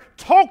 anywhere,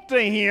 talk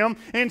to Him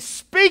and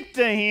speak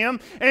to Him,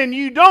 and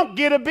you don't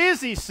get a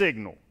busy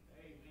signal.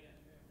 Amen.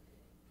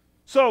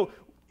 So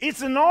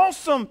it's an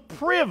awesome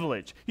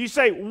privilege. You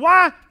say,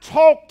 why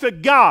talk to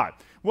God?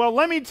 Well,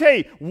 let me tell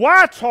you,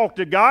 why talk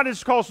to God is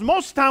because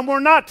most of the time we're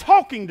not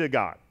talking to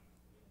God.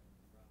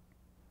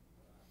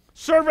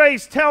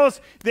 Surveys tell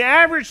us the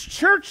average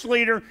church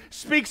leader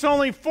speaks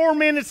only 4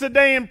 minutes a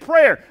day in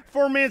prayer.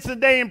 4 minutes a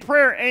day in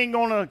prayer ain't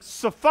going to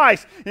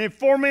suffice. And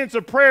 4 minutes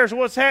of prayer is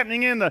what's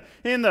happening in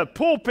the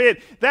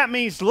pulpit. That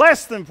means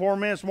less than 4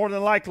 minutes, more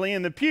than likely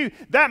in the pew.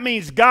 That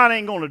means God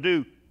ain't going to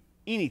do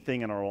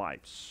anything in our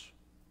lives.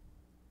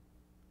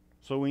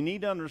 So we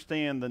need to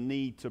understand the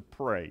need to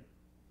pray.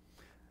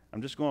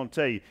 I'm just going to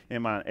tell you,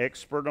 am I an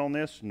expert on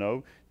this?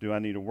 No. Do I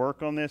need to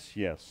work on this?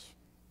 Yes.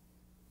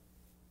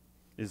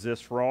 Is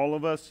this for all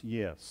of us?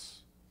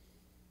 Yes.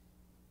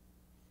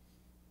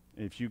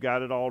 If you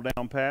got it all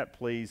down pat,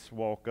 please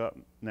walk up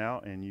now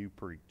and you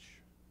preach.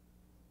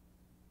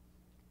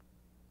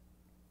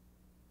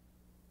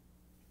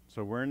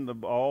 So we're in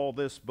all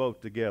this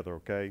boat together,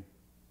 okay?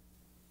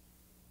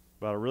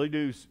 But I really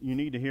do, you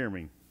need to hear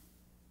me.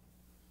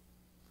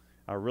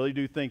 I really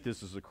do think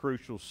this is a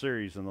crucial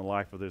series in the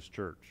life of this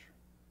church.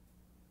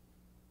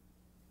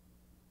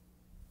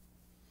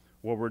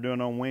 What we're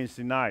doing on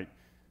Wednesday night,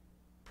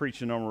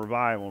 preaching on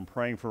revival and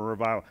praying for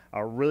revival,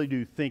 I really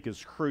do think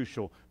is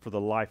crucial for the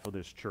life of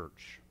this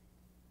church.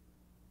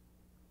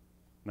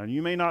 Now,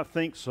 you may not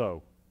think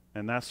so,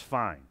 and that's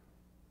fine.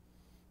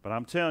 But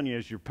I'm telling you,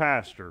 as your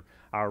pastor,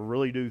 I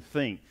really do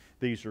think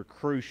these are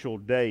crucial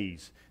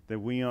days that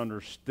we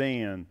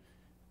understand,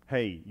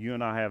 hey, you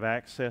and I have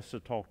access to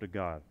talk to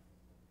God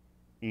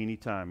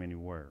anytime,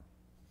 anywhere.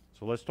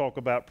 So let's talk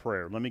about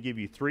prayer. Let me give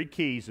you 3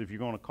 keys if you're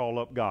going to call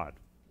up God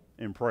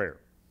in prayer.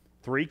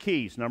 3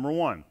 keys. Number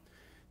 1,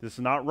 this is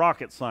not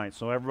rocket science,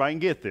 so everybody can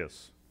get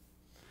this.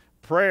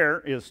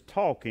 Prayer is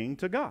talking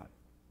to God.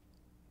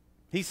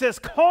 He says,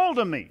 call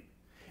to me.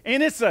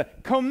 And it's a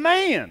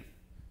command.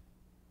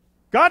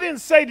 God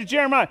didn't say to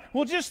Jeremiah,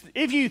 well, just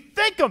if you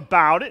think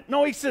about it.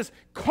 No, he says,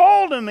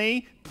 call to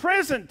me,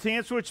 present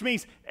tense, which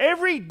means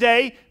every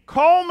day,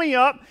 call me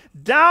up,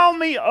 dial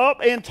me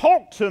up, and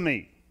talk to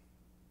me.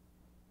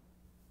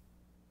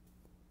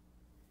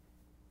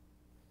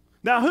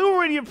 Now, who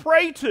are you to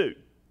pray to?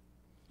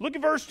 Look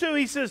at verse 2.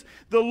 He says,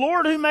 the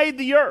Lord who made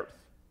the earth.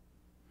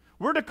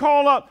 We're to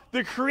call up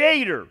the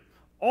Creator,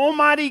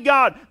 Almighty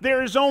God.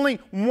 There is only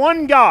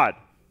one God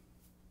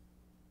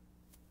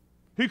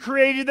who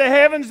created the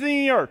heavens and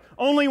the earth.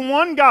 Only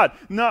one God.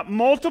 Not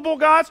multiple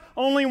gods,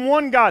 only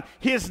one God.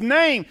 His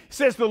name,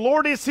 says the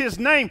Lord is His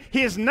name.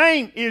 His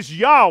name is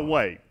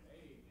Yahweh.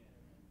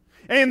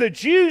 And the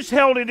Jews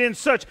held it in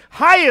such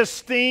high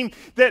esteem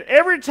that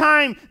every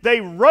time they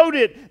wrote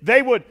it,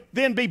 they would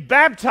then be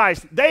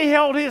baptized. They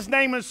held His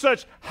name in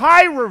such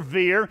high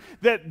revere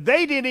that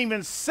they didn't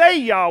even say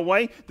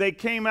Yahweh. They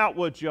came out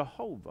with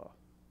Jehovah.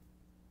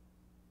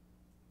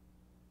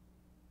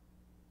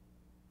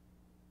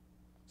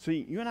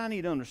 See, you and I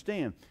need to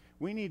understand,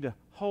 we need to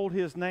hold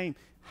His name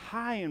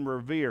high in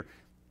revere,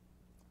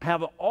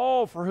 have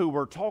awe for who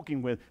we're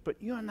talking with.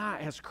 But you and I,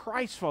 as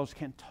Christ folks,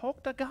 can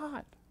talk to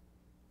God.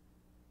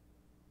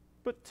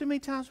 But too many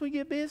times we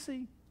get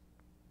busy.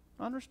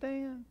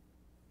 Understand?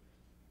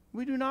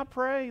 We do not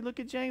pray. Look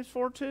at James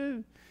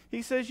 4:2.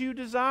 He says, you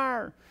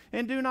desire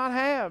and do not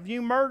have.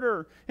 You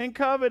murder and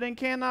covet and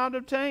cannot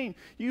obtain.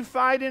 You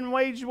fight and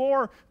wage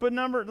war. But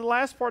the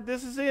last part,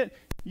 this is it.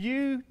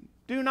 You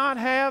do not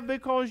have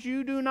because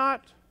you do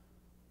not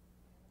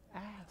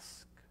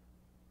ask.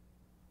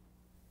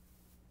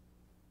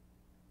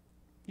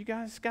 You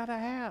guys got to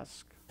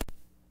ask.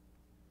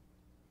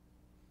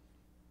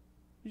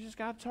 You just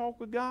got to talk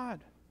with God.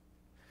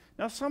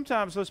 Now,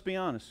 sometimes, let's be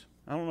honest.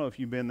 I don't know if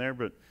you've been there,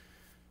 but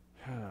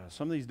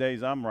some of these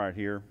days I'm right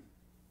here.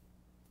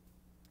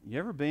 You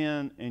ever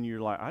been and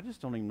you're like, I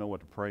just don't even know what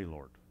to pray,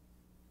 Lord?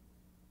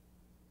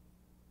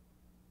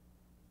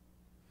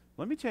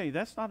 Let me tell you,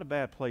 that's not a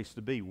bad place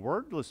to be.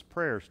 Wordless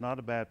prayer is not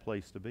a bad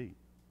place to be.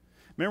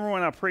 Remember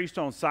when I preached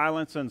on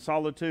silence and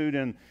solitude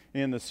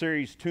in the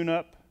series Tune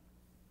Up?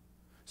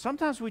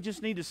 Sometimes we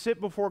just need to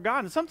sit before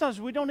God, and sometimes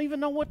we don't even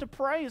know what to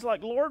pray. It's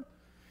like, Lord,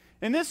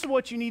 and this is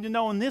what you need to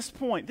know in this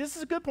point. This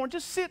is a good point.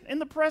 Just sit in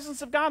the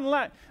presence of God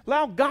and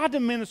allow God to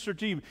minister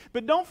to you.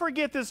 But don't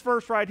forget this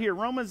verse right here,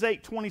 Romans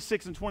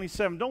 8:26 and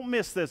 27. Don't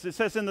miss this. It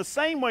says, in the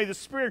same way, the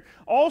Spirit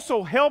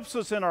also helps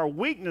us in our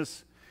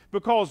weakness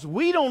because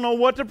we don't know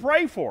what to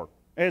pray for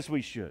as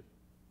we should.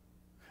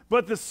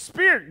 But the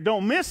Spirit,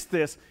 don't miss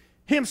this,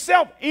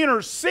 Himself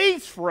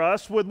intercedes for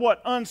us with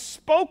what?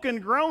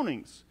 Unspoken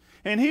groanings.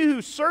 And He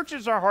who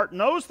searches our heart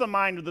knows the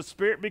mind of the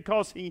Spirit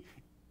because He,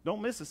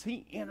 don't miss this,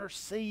 He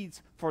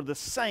intercedes for the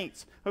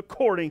saints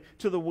according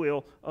to the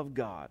will of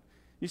God.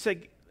 You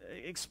say,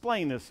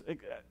 explain this,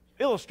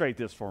 illustrate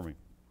this for me.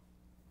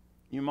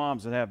 You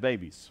moms that have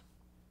babies,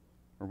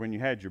 or when you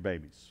had your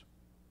babies,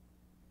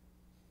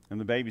 and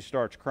the baby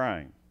starts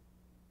crying.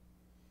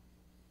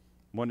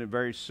 Wasn't it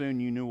very soon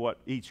you knew what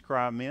each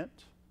cry meant?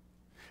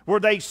 Were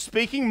they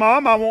speaking,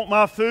 Mom, I want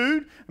my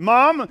food?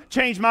 Mom,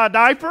 change my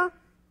diaper?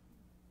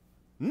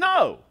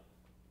 No.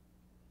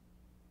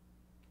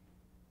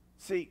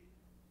 See,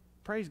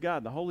 praise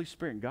God, the Holy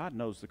Spirit and God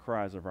knows the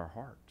cries of our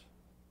heart.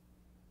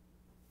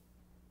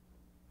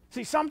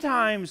 See,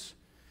 sometimes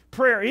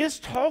prayer is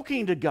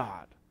talking to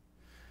God.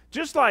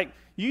 Just like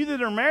you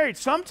that are married,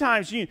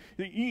 sometimes you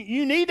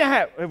need to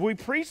have we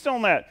preached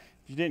on that.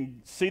 If you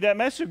didn't see that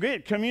message,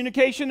 good.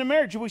 Communication in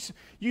marriage.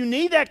 You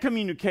need that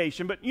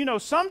communication. But,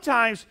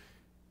 sometimes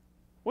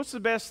what's the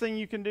best thing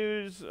you can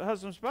do as a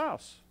husband and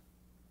spouse?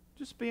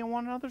 Just be in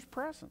one another's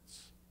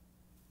presence.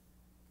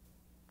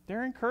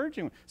 They're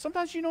encouraging.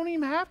 Sometimes you don't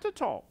even have to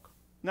talk.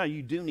 Now,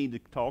 you do need to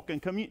talk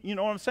and communicate, you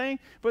know what I'm saying?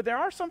 But there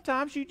are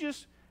sometimes you're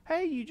just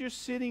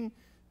sitting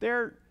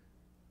there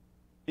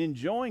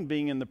enjoying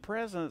being in the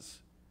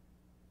presence,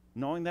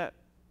 knowing that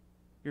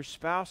your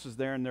spouse is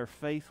there and they're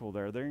faithful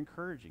there. They're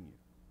encouraging you.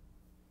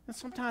 And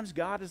sometimes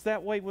God is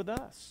that way with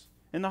us.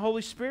 And the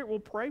Holy Spirit will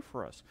pray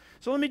for us.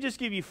 So let me just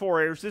give you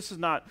 4 areas. This is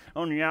not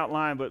on your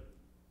outline, but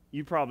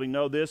you probably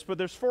know this. But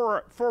there's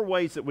four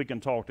ways that we can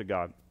talk to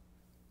God.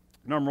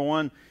 Number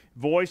 1,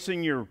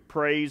 voicing your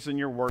praise and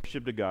your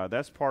worship to God.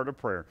 That's part of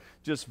prayer.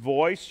 Just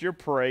voice your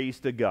praise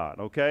to God,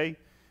 okay?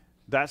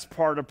 That's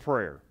part of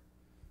prayer.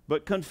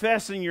 But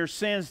confessing your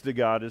sins to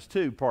God is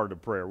too part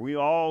of prayer. We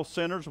all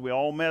sinners. We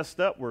all messed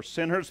up. We're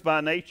sinners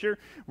by nature.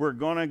 We're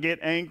going to get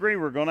angry.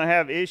 We're going to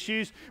have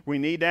issues. We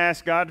need to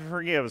ask God to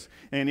forgive us.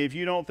 And if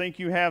you don't think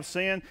you have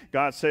sin,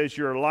 God says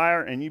you're a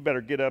liar, and you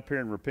better get up here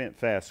and repent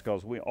fast,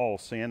 because we all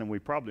sin, and we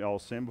probably all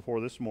sinned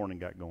before this morning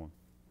got going.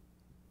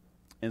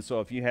 And so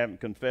if you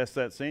haven't confessed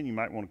that sin, you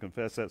might want to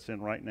confess that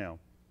sin right now.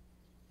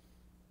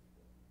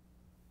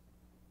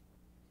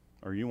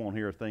 Or you won't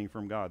hear a thing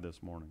from God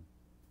this morning.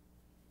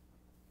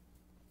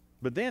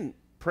 But then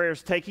prayer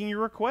is taking your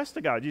request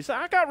to God. You say,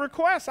 I got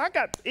requests. I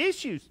got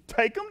issues.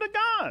 Take them to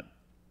God.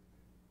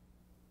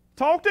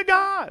 Talk to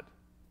God.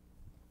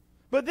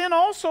 But then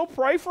also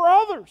pray for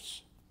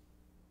others.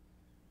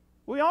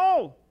 We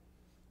all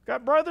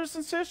got brothers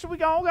and sisters.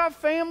 We all got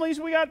families.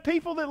 We got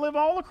people that live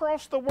all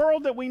across the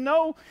world that we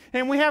know,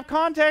 and we have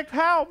contact.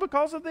 How?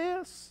 Because of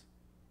this.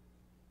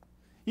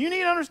 You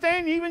need to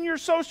understand even your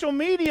social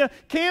media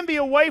can be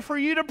a way for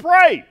you to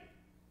pray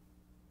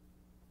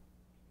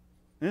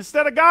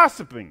instead of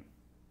gossiping.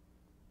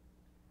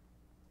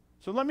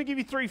 So let me give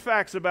you 3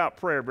 facts about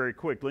prayer very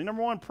quickly.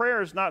 Number 1,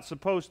 prayer is not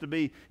supposed to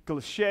be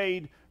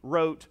cliched,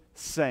 rote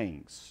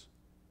sayings.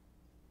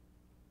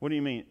 What do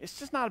you mean? It's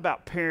just not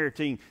about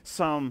parroting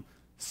some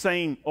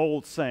same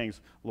old sayings.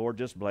 Lord,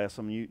 just bless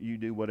them. You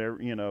do whatever,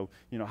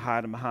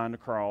 hide them behind the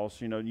cross.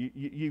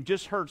 You've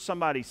just heard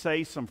somebody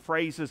say some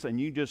phrases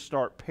and you just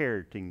start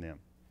parroting them.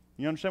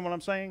 You understand what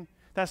I'm saying?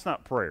 That's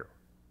not prayer.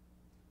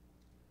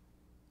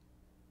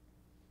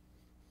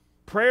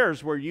 Prayer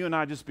is where you and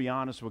I just be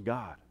honest with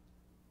God.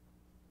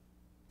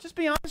 Just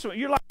be honest with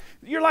him.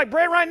 You're like,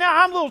 Brad, right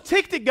now I'm a little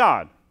ticked at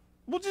God.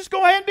 Well, just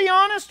go ahead and be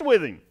honest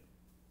with him.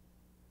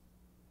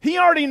 He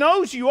already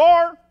knows you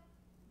are.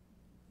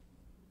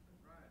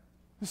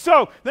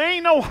 So there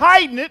ain't no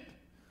hiding it.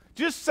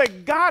 Just say,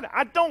 God,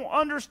 I don't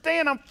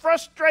understand. I'm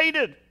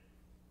frustrated.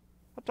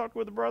 I talked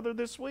with a brother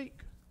this week.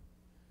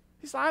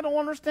 He said, I don't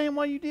understand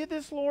why you did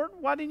this, Lord.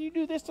 Why didn't you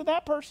do this to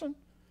that person?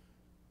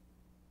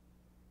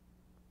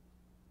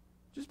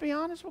 Just be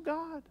honest with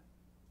God.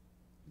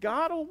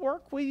 God will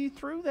work with you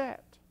through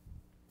that.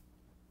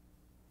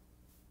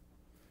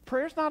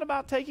 Prayer's not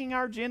about taking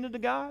our agenda to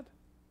God.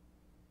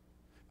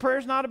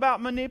 Prayer's not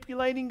about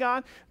manipulating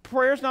God.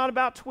 Prayer's not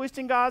about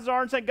twisting God's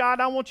arm and saying, God,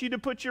 I want you to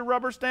put your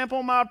rubber stamp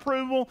on my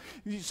approval.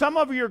 Some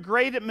of you are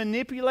great at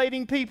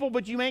manipulating people,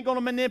 but you ain't going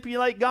to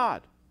manipulate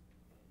God.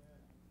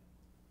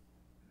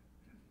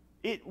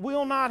 It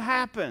will not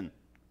happen.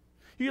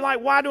 You're like,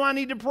 why do I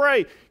need to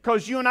pray?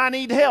 Because you and I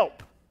need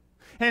help.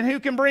 And who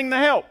can bring the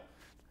help?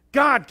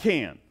 God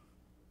can.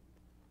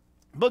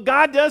 But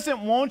God doesn't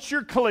want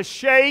your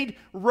cliched,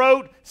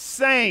 rote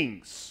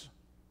sayings.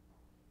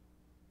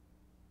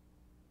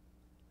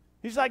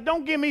 He's like,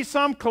 don't give me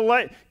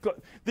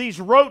these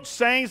rote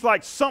sayings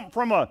like something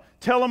from a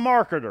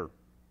telemarketer.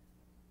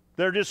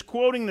 They're just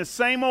quoting the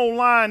same old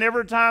line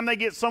every time they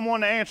get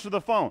someone to answer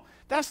the phone.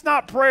 That's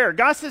not prayer.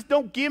 God says,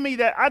 don't give me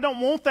that. I don't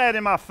want that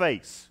in my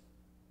face.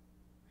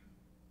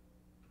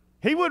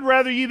 He would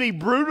rather you be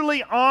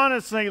brutally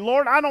honest and say,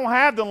 Lord, I don't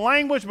have the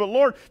language, but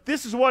Lord,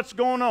 this is what's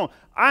going on.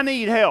 I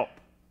need help.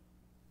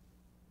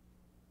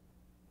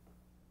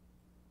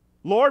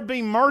 Lord,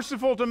 be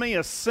merciful to me,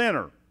 a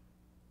sinner.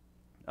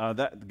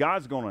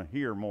 God's going to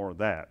hear more of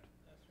that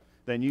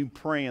than you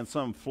praying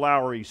some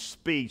flowery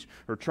speech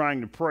or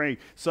trying to pray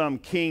some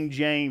King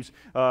James,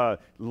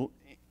 in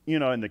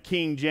the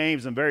King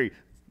James and very,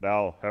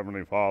 thou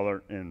Heavenly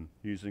Father, and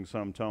using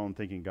some tone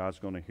thinking God's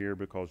going to hear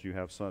because you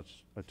have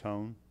such a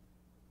tone.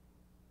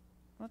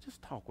 Well,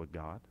 just talk with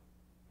God.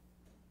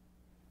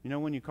 You know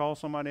when you call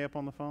somebody up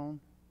on the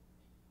phone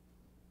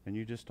and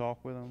you just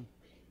talk with them?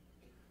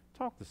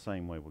 Talk the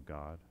same way with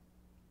God.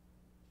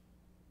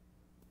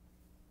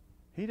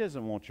 He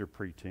doesn't want your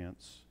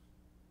pretense.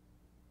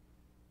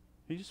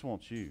 He just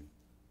wants you.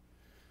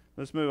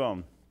 Let's move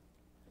on.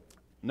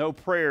 No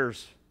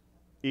prayers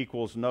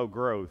equals no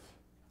growth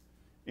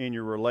in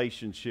your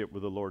relationship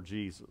with the Lord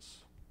Jesus.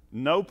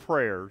 No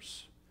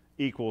prayers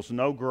equals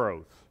no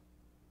growth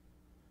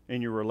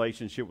in your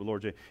relationship with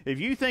Lord Jesus. If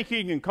you think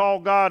you can call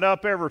God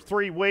up every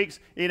 3 weeks,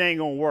 it ain't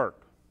going to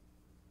work.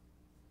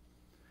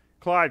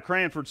 Clyde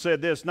Cranford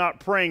said this, not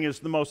praying is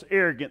the most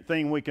arrogant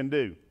thing we can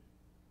do.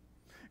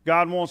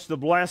 God wants to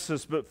bless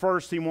us, but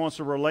first He wants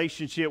a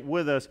relationship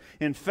with us.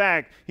 In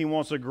fact, He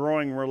wants a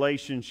growing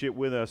relationship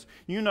with us.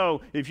 You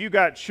know, if you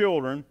got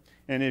children,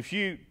 and if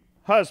you,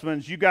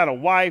 husbands, you got a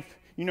wife,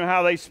 you know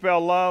how they spell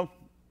love?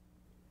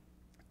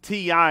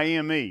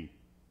 T-I-M-E.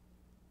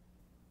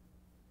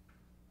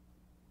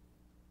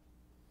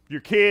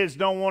 Your kids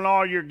don't want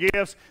all your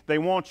gifts, they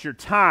want your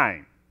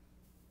time.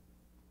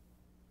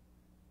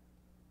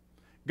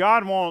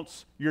 God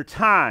wants your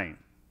time.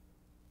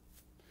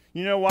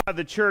 You know why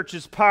the church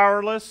is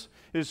powerless?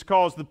 It's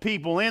because the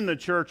people in the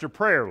church are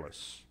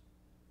prayerless.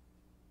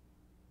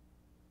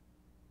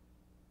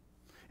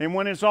 And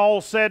when it's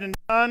all said and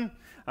done,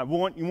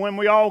 when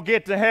we all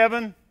get to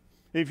heaven,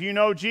 if you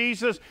know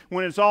Jesus,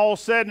 when it's all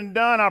said and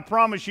done, I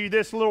promise you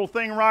this little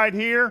thing right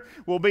here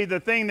will be the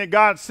thing that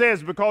God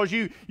says, because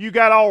you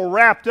got all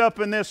wrapped up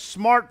in this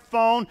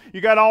smartphone,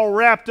 you got all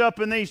wrapped up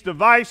in these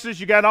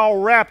devices, you got all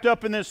wrapped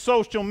up in this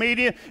social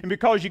media, and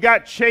because you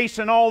got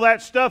chasing all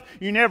that stuff,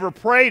 you never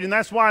prayed, and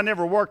that's why it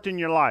never worked in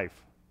your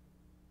life.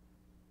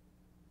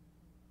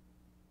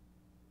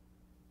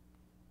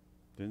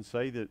 Didn't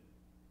say that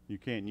you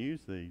can't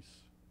use these.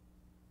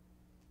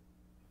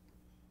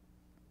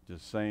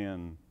 Just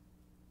saying,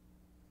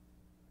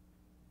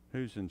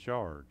 who's in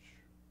charge?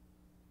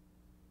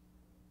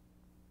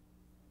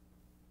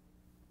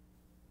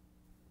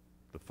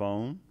 The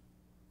phone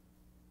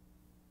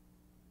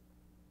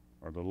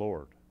or the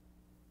Lord?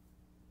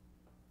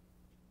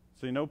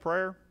 See, no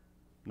prayer,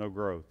 no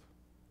growth.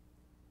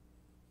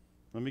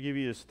 Let me give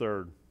you this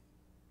third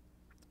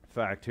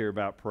fact here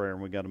about prayer,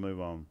 and we got to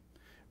move on.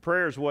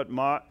 Prayer is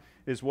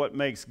what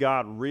makes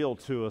God real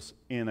to us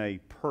in a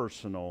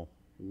personal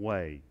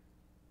way.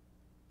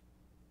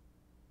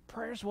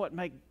 Prayer is what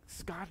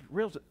makes God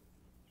real.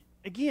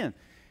 Again,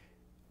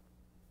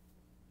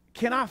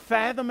 can I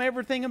fathom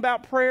everything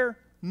about prayer?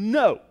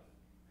 No.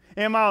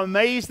 Am I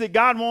amazed that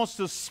God wants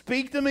to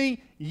speak to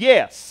me?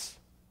 Yes.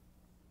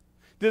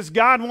 Does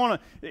God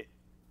want to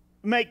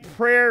make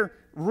prayer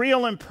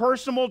real and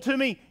personal to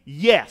me?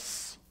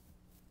 Yes.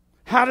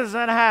 How does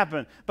that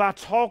happen? By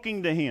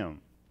talking to Him.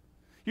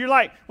 You're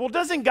like, well,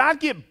 doesn't God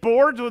get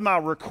bored with my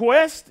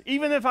request,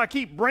 even if I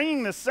keep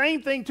bringing the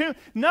same thing to Him?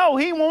 No,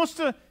 He wants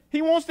to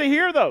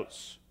hear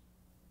those.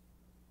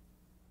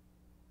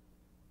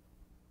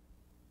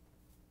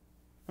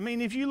 I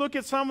mean, if you look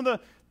at some of the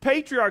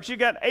patriarchs, you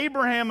got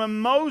Abraham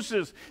and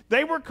Moses.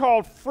 They were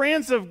called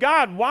friends of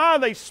God. Why?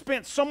 They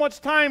spent so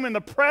much time in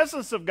the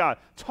presence of God,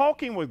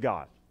 talking with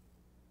God.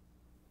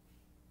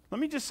 Let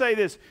me just say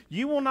this.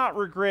 You will not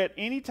regret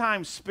any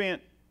time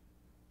spent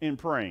in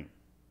praying.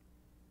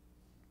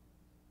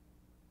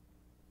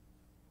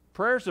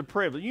 Prayer is a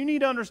privilege. You need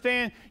to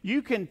understand,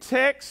 you can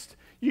text,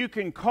 you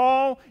can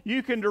call,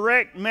 you can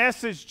direct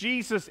message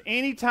Jesus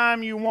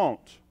anytime you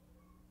want.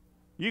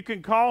 You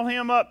can call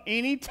Him up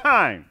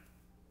anytime.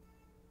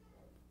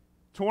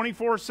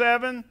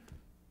 24/7,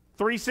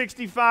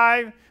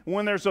 365.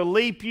 When there's a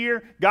leap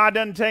year, God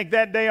doesn't take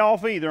that day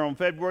off either on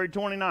February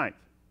 29th.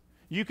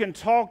 You can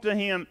talk to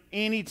Him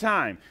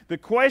anytime. The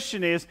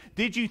question is,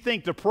 did you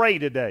think to pray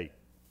today?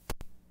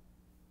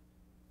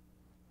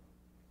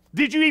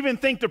 Did you even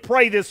think to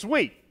pray this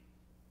week?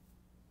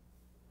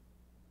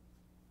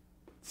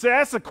 So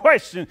that's the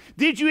question.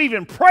 Did you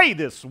even pray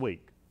this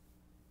week?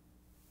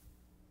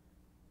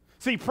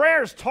 See,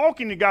 prayer is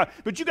talking to God,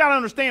 but you got to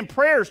understand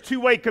prayer is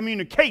two-way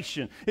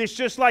communication. It's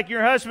just like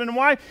your husband and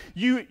wife.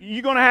 You're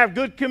going to have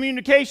good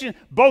communication.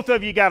 Both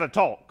of you got to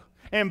talk,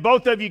 and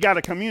both of you got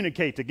to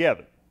communicate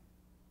together.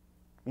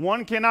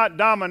 One cannot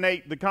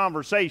dominate the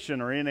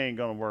conversation, or it ain't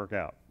going to work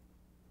out.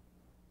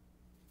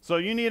 So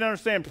you need to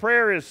understand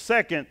prayer is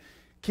second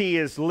key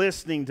is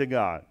listening to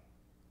God.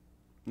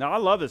 Now I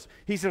love this.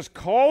 He says,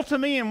 call to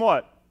me and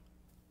what?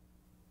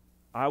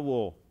 I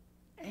will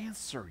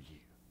answer you.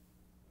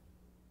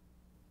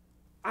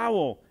 I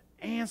will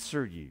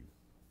answer you.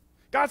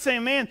 God's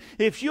saying, man,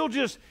 if you'll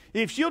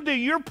do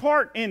your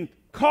part and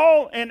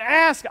call and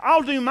ask,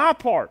 I'll do my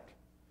part.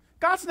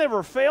 God's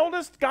never failed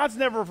us. God's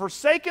never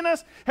forsaken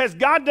us. Has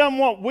God done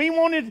what we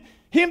wanted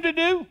Him to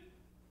do?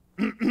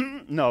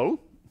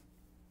 No.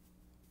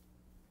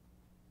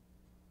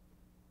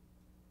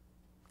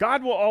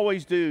 God will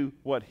always do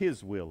what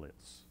His will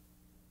is.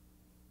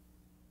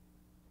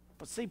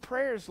 But see,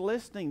 prayer is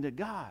listening to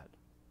God.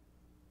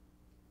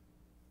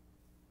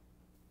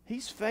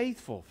 He's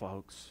faithful,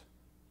 folks.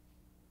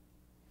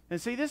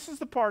 And see, this is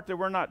the part that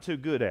we're not too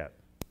good at.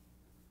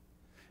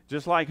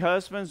 Just like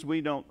husbands,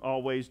 we don't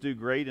always do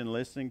great in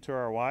listening to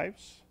our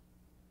wives.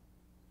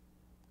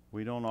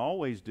 We don't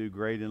always do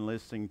great in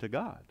listening to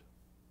God.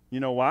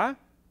 You know why?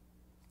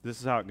 This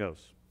is how it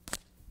goes.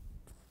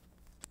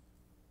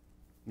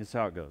 This is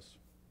how it goes.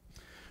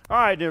 All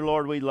right, dear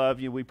Lord, we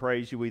love you. We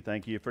praise you. We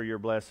thank you for your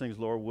blessings.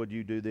 Lord, would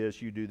you do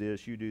this? You do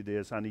this. You do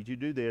this. I need you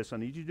to do this. I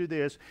need you to do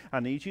this.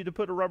 I need you to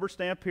put a rubber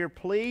stamp here.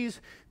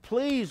 Please,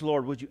 please,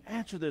 Lord, would you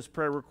answer this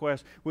prayer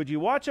request? Would you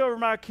watch over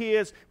my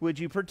kids? Would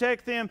you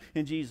protect them?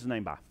 In Jesus'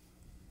 name, bye.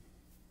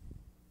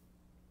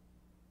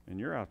 And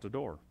you're out the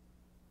door.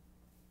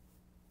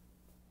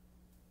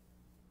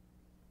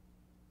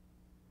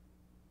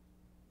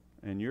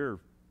 And you're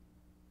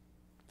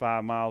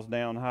 5 miles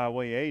down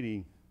Highway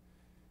 80.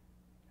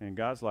 And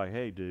God's like,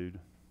 hey, dude.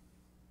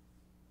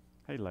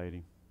 Hey,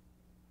 lady.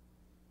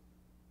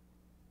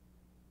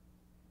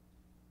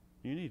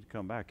 You need to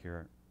come back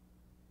here.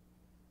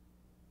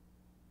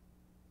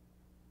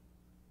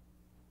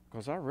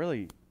 Because I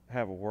really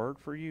have a word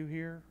for you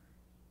here.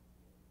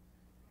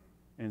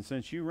 And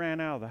since you ran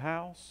out of the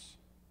house,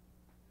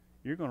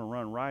 you're going to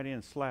run right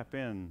in, slap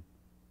in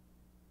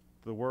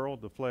the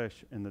world, the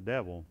flesh, and the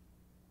devil.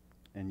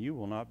 And you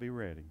will not be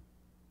ready.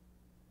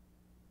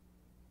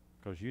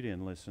 Because you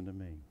didn't listen to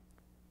me.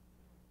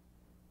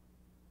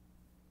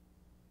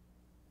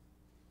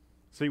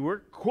 See, we're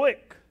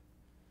quick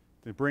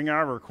to bring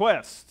our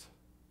request.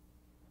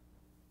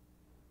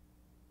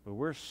 But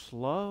we're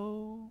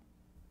slow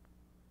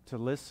to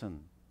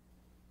listen.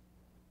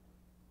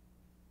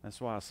 That's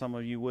why some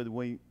of you would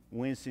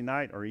Wednesday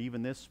night or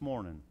even this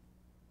morning,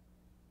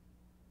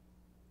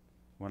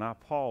 when I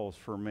pause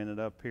for a minute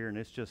up here and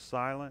it's just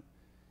silent,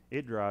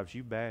 it drives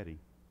you batty.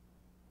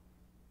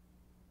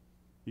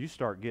 You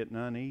start getting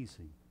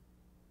uneasy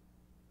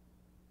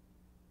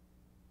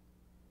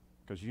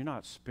because you're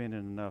not spending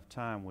enough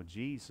time with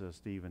Jesus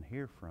to even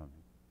hear from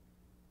Him.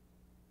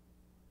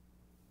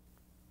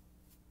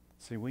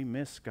 See, we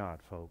miss God,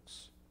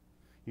 folks.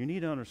 You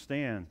need to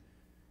understand,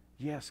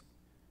 yes,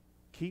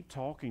 keep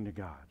talking to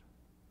God.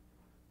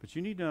 But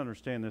you need to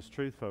understand this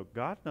truth, folks.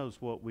 God knows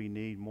what we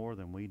need more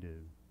than we do.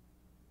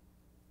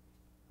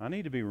 I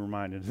need to be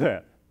reminded of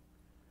that.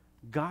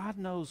 God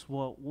knows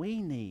what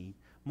we need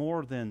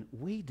more than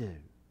we do.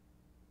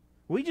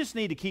 We just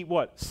need to keep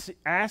what?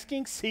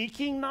 Asking,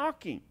 seeking,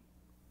 knocking.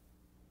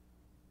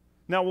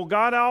 Now, will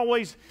God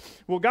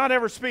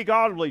ever speak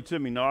audibly to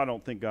me? No, I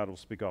don't think God will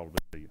speak audibly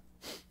to you.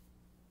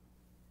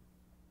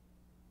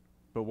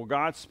 But will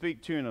God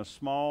speak to you in a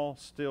small,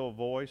 still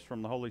voice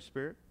from the Holy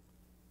Spirit?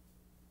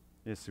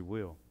 Yes, He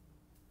will.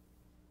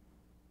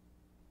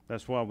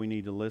 That's why we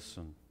need to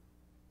listen.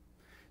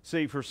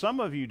 See, for some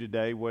of you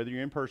today, whether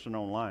you're in person or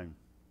online,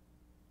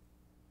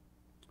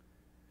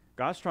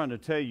 God's trying to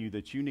tell you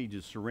that you need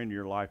to surrender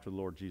your life to the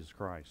Lord Jesus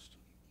Christ.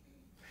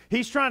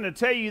 He's trying to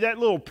tell you that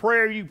little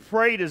prayer you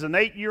prayed as an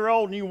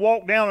 8-year-old and you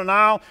walked down an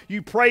aisle,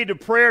 you prayed a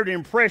prayer to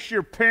impress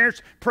your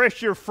parents,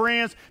 impress your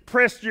friends,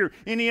 impress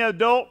any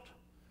adult.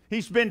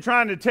 He's been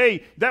trying to tell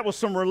you that was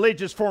some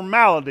religious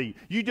formality.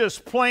 You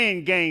just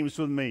playing games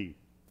with me.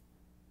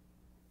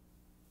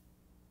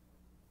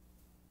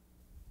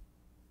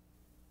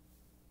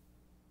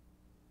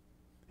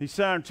 He's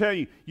trying to tell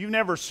you, you've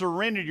never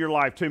surrendered your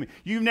life to me.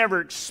 You've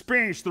never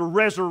experienced the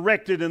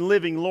resurrected and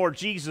living Lord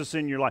Jesus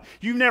in your life.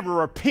 You've never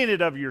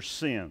repented of your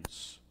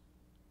sins.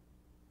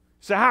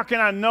 So how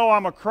can I know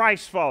I'm a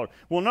Christ follower?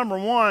 Well, number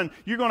one,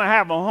 you're going to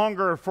have a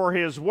hunger for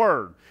His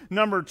Word.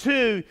 Number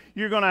two,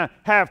 you're going to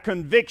have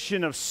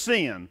conviction of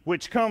sin,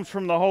 which comes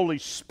from the Holy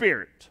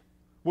Spirit,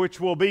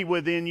 which will be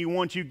within you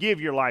once you give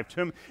your life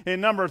to Him.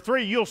 And number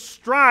three, you'll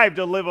strive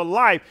to live a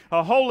life,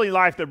 a holy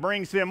life that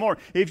brings Him more.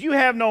 If you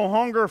have no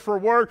hunger for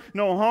Word,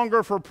 no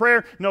hunger for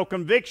prayer, no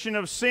conviction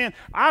of sin,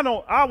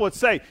 I would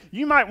say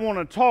you might want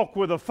to talk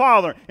with the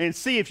Father and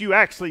see if you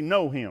actually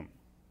know Him.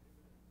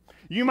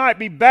 You might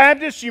be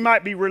Baptist, you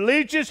might be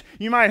religious,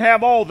 you might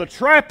have all the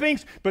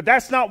trappings, but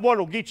that's not what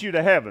will get you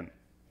to heaven.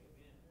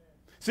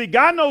 See,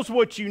 God knows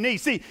what you need.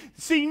 See,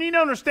 you need to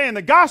understand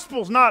the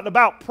gospel's not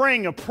about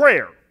praying a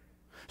prayer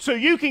so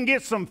you can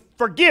get some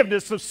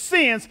forgiveness of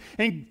sins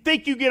and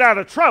think you get out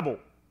of trouble.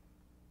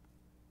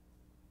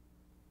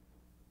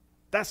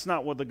 That's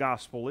not what the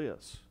gospel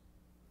is.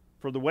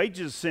 For the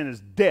wages of sin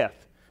is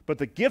death, but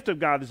the gift of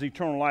God is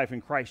eternal life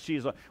in Christ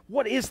Jesus.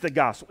 What is the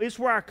gospel? It's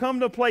where I come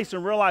to a place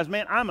and realize,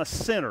 man, I'm a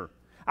sinner.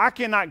 I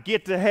cannot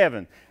get to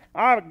heaven.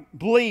 I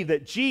believe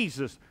that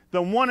Jesus,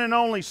 the one and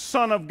only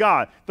Son of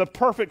God, the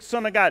perfect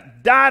Son of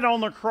God, died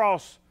on the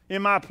cross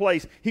in my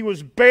place. He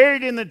was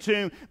buried in the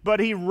tomb, but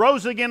He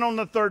rose again on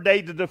the third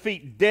day to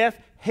defeat death,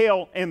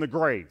 hell, and the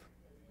grave.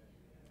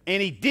 And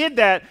He did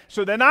that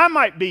so that I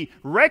might be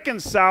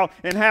reconciled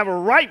and have a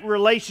right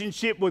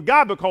relationship with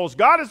God, because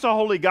God is a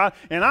holy God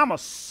and I'm a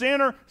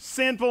sinner,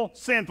 sinful.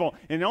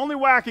 And the only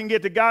way I can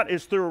get to God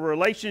is through a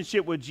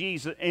relationship with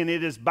Jesus, and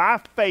it is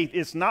by faith.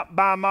 It's not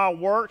by my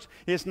works.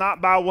 It's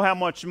not by how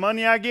much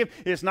money I give.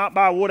 It's not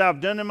by what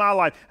I've done in my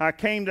life. I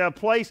came to a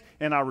place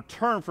and I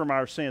returned from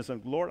our sins.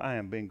 And Lord, I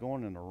have been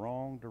going in the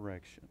wrong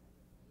direction.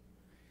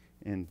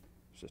 And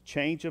it's a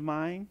change of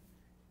mind,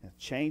 a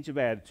change of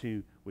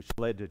attitude, which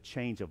led to a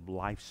change of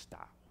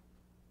lifestyle.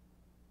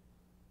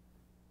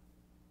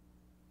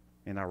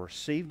 And I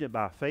received it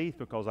by faith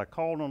because I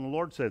called on the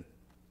Lord and said,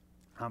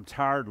 I'm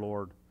tired,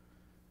 Lord,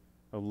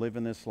 of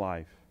living this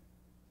life.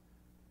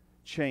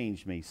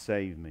 change me,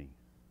 save me.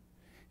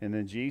 And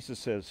then Jesus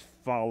says,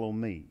 follow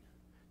me.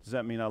 Does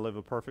that mean I live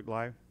a perfect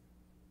life?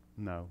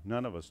 No,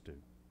 none of us do.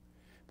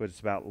 But it's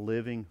about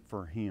living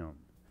for Him.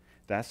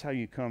 That's how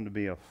you come to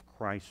be a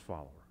Christ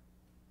follower.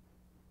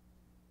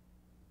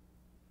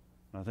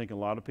 I think a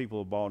lot of people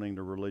have bought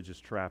into religious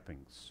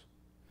trappings.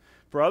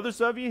 For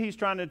others of you, He's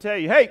trying to tell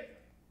you, hey,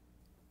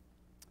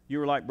 you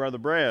were like Brother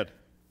Brad.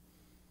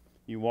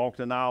 You walked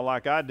an aisle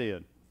like I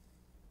did.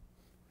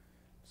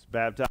 Was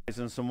baptized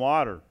in some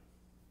water.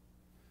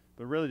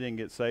 But really didn't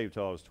get saved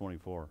till I was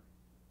 24.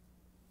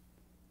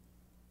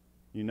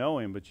 You know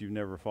Him, but you've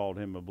never followed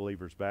Him a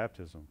believer's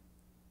baptism.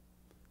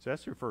 So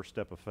that's your first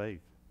step of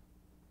faith.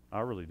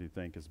 I really do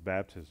think it's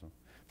baptism.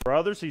 For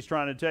others, He's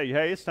trying to tell you,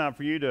 hey, it's time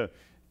for you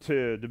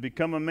to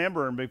become a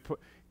member and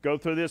go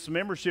through this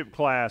membership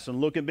class and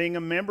look at being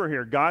a member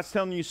here. God's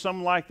telling you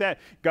something like that.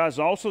 God's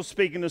also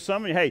speaking to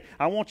some of you, hey,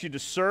 I want you to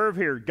serve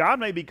here. God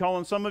may be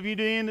calling some of you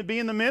to be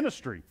in the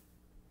ministry.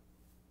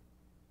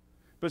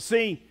 But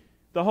see,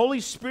 the Holy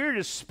Spirit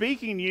is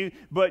speaking to you,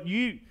 but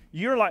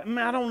you're like,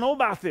 man, I don't know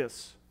about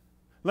this.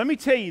 Let me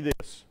tell you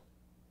this.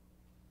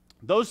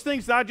 Those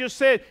things that I just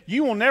said,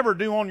 you will never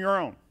do on your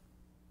own.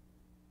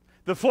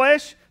 The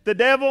flesh, the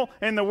devil,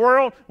 and the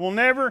world will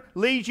never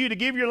lead you to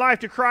give your life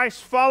to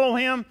Christ, follow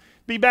Him,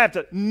 be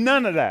baptized.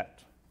 None of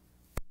that.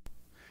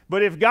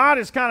 But if God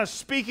is kind of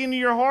speaking to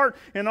your heart,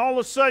 and all of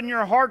a sudden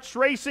your heart's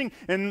racing,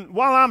 and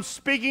while I'm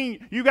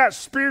speaking, you got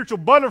spiritual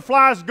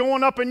butterflies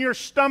going up in your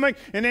stomach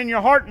and in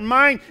your heart and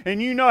mind,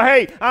 and you know,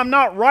 hey, I'm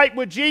not right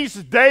with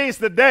Jesus, today is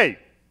the day.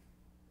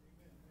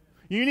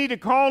 You need to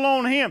call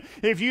on Him.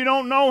 If you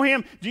don't know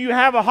Him, do you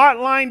have a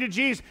hotline to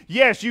Jesus?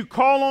 Yes, you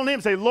call on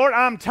Him. Say, Lord,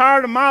 I'm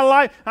tired of my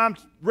life. I'm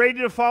ready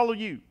to follow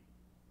you.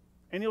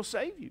 And He'll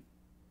save you.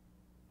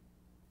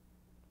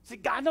 See,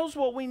 God knows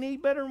what we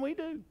need better than we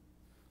do.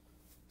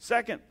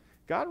 Second,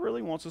 God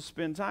really wants to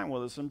spend time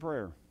with us in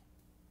prayer.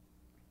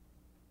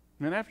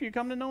 And after you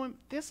come to know Him,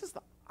 this is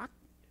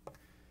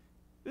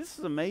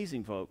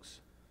amazing, folks.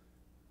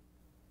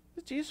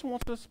 Jesus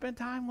wants to spend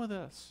time with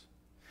us.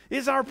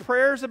 Is our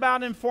prayers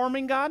about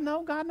informing God?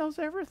 No, God knows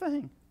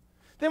everything.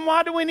 Then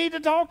why do we need to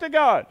talk to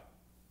God?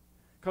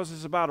 Because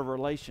it's about a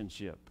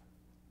relationship.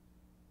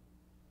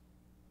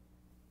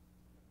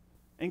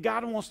 And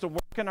God wants to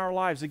work in our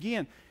lives.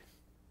 Again,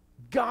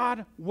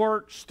 God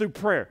works through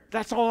prayer.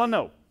 That's all I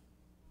know.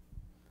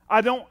 I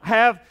don't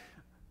have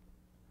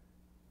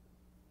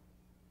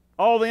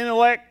all the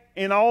intellect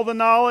and all the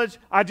knowledge.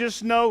 I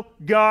just know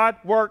God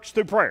works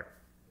through prayer.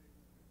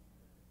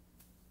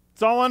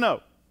 That's all I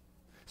know.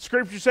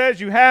 Scripture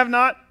says you have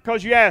not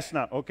because you ask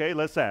not. Okay,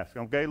 let's ask.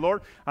 Okay,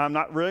 Lord, I'm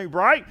not really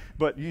bright,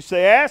 but you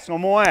say ask,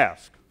 I'm going to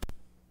ask.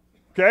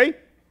 Okay?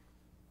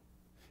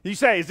 You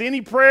say, is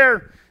any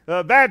prayer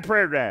a bad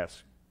prayer to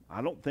ask?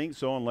 I don't think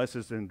so unless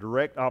it's in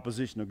direct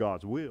opposition to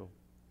God's will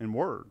and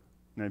word.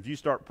 Now, if you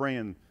start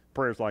praying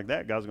prayers like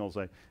that, God's going to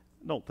say,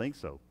 I don't think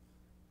so.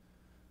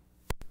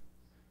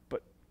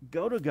 But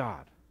go to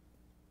God.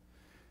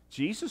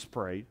 Jesus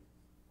prayed.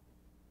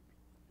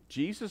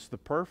 Jesus, the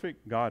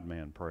perfect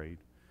God-man, prayed.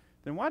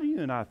 Then why do you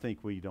and I think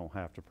we don't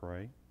have to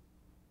pray?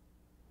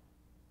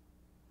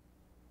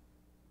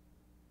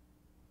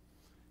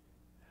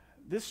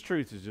 This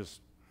truth is just,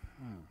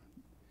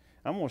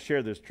 I'm going to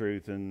share this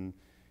truth, and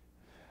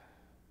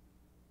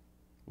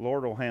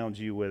Lord will hound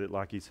you with it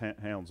like He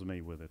hounds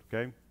me with it,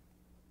 okay?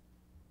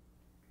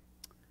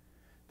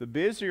 The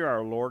busier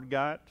our Lord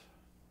got,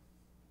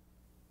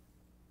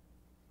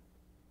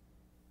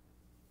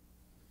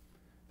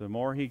 the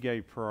more He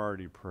gave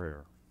priority to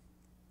prayer.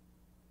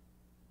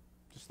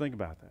 Just think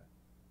about that.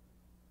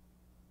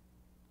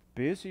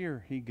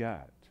 Busier He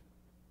got,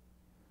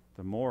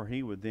 the more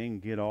He would then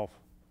get off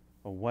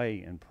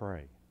away and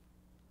pray.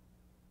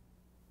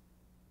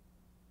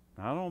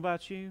 Now, I don't know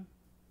about you.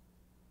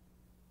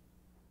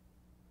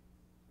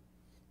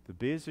 The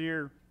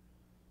busier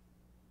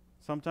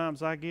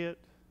sometimes I get,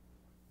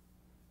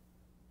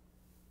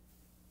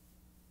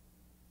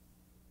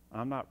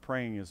 I'm not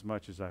praying as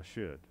much as I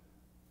should.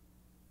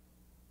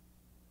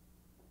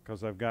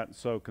 Because I've gotten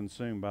so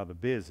consumed by the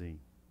busy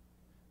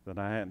that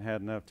I hadn't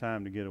had enough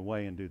time to get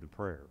away and do the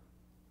prayer.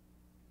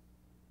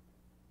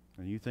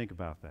 And you think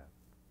about that.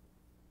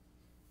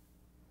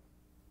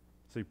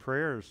 See,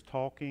 prayer is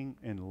talking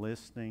and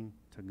listening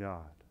to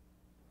God.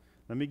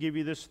 Let me give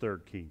you this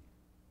third key.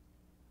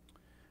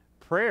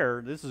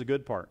 Prayer, this is a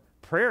good part.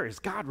 Prayer is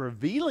God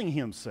revealing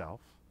Himself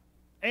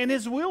and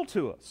His will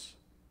to us.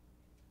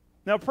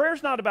 Now, prayer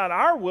is not about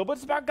our will, but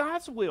it's about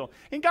God's will.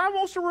 And God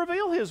wants to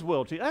reveal His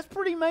will to you. That's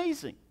pretty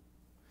amazing.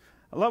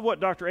 I love what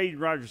Dr. Adrian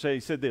Rogers said. He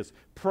said this,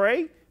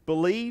 pray,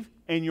 believe,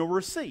 and you'll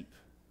receive.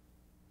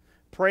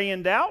 Pray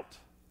in doubt,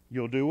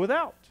 you'll do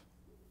without.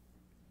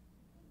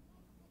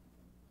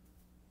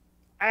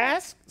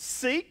 Ask,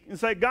 seek, and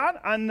say, God,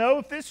 I know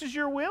if this is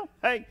your will,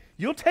 hey,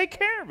 you'll take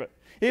care of it.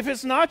 If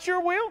it's not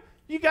your will,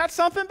 you got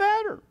something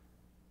better.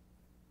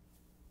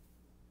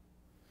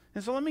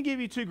 And so let me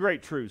give you two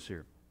great truths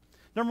here.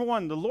 Number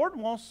one, the Lord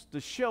wants to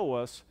show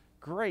us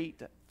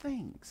great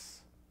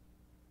things.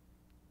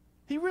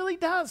 He really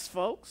does,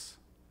 folks.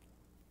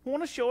 He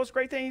want to show us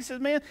great things. He says,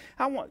 man,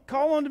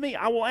 call unto me.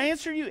 I will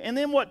answer you. And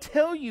then what?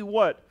 Tell you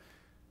what?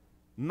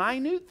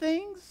 Minute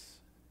things?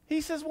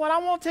 He says, what? I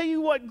want to tell you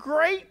what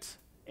great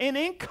and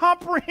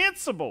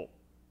incomprehensible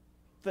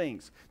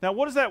things. Now,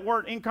 what does that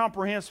word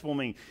incomprehensible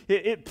mean?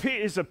 It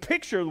is a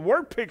picture, the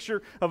word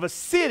picture of a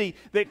city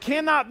that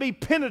cannot be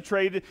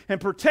penetrated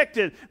and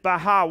protected by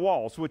high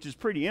walls, which is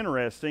pretty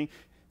interesting.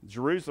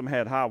 Jerusalem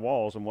had high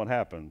walls, and what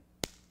happened?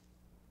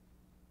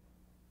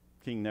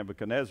 King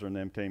Nebuchadnezzar and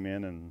them came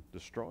in and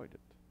destroyed it.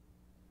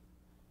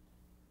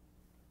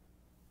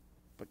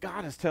 But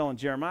God is telling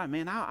Jeremiah,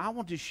 man, I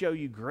want to show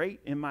you great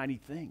and mighty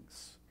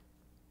things.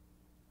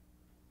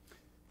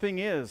 Thing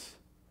is,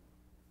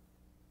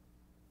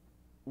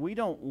 we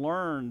don't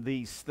learn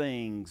these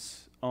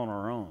things on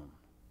our own.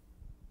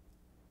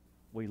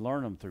 We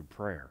learn them through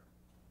prayer.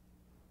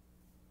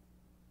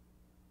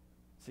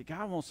 See,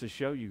 God wants to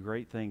show you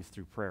great things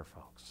through prayer,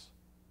 folks.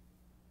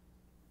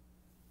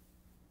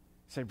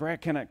 Say,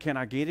 Brad, can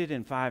I get it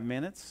in 5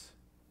 minutes?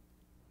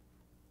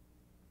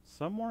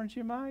 Some mornings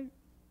you might.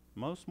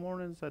 Most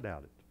mornings I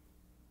doubt it.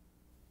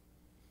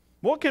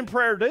 What can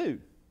prayer do?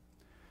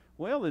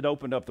 Well, it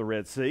opened up the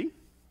Red Sea.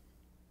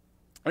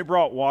 It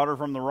brought water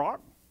from the rock.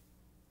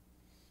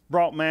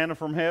 Brought manna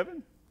from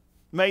heaven.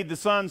 Made the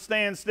sun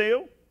stand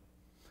still.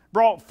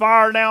 Brought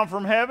fire down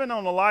from heaven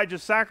on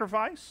Elijah's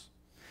sacrifice.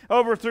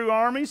 Overthrew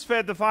armies,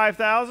 fed the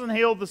 5,000,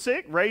 healed the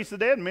sick, raised the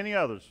dead, and many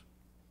others.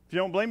 If you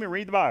don't believe me,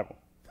 read the Bible.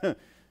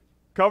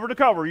 Cover to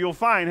cover, you'll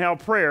find how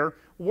prayer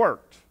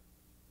worked.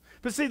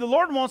 But see, the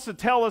Lord wants to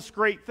tell us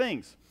great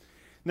things.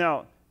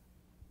 Now,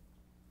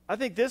 I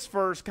think this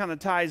verse kind of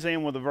ties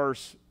in with the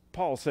verse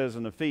Paul says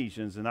in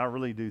Ephesians, and I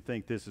really do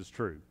think this is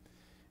true.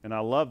 And I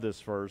love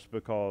this verse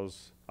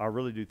because I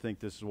really do think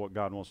this is what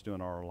God wants to do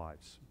in our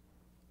lives.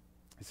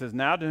 He says,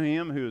 now to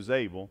him who is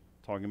able,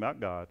 talking about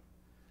God,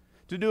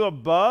 to do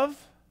above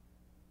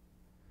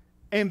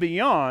and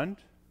beyond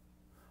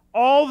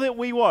all that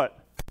we what?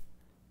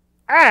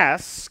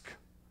 Ask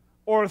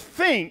or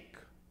think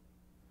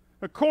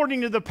according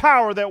to the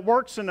power that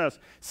works in us.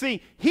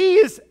 See, he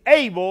is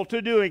able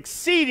to do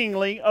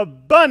exceedingly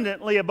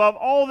abundantly above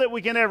all that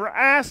we can ever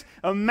ask,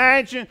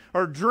 imagine,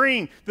 or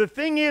dream. The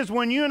thing is,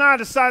 when you and I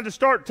decide to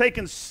start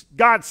taking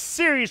God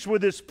serious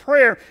with this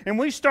prayer, and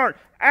we start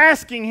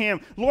asking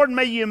him, Lord,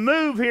 may you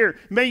move here.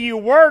 May you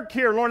work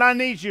here. Lord, I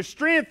need your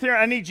strength here.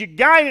 I need your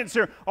guidance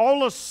here.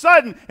 All of a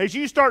sudden, as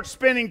you start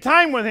spending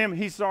time with him,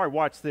 he's sorry,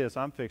 watch this.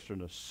 I'm fixing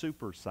to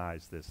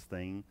supersize this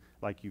thing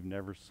like you've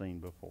never seen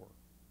before.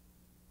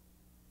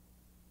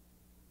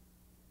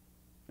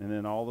 And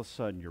then all of a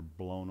sudden, you're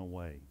blown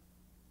away.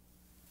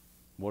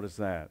 What is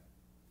that?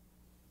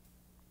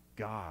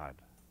 God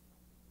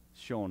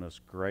showing us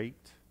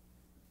great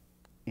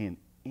and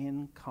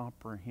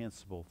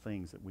incomprehensible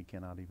things that we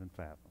cannot even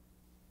fathom.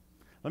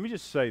 Let me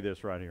just say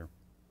this right here.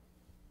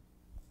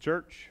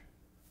 Church,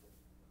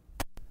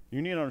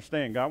 you need to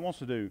understand God wants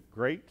to do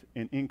great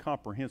and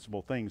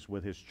incomprehensible things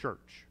with his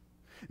church.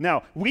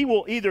 Now, we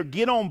will either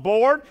get on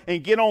board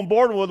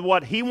with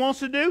what he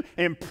wants to do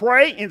and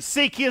pray and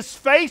seek his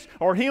face,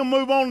 or he'll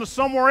move on to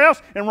somewhere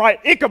else and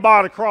write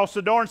Ichabod across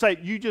the door and say,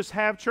 you just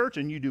have church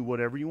and you do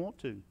whatever you want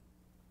to.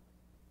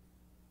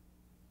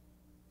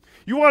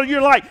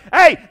 You're like,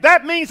 hey,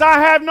 that means I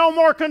have no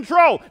more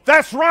control.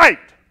 That's right.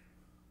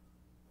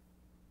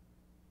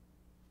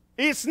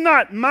 It's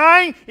not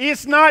mine.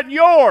 It's not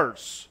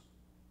yours.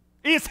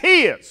 It's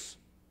his.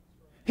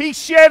 He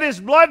shed his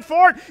blood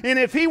for it, and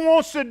if he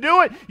wants to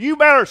do it, you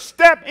better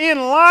step in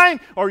line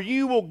or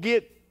you will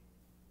get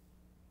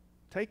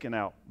taken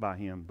out by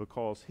him,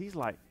 because he's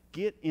like,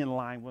 get in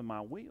line with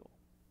my will.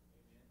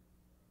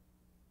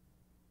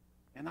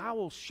 And I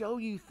will show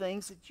you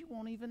things that you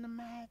won't even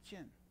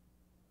imagine.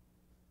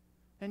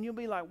 And you'll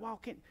be like, wow,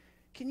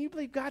 can you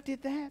believe God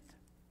did that?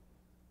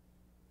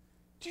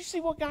 Did you see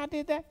what God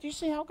did that? Did you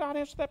see how God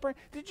answered that prayer?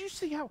 Did you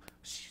see how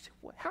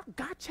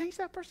God changed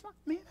that person?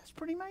 Man, that's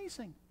pretty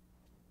amazing.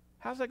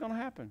 How's that going to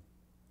happen?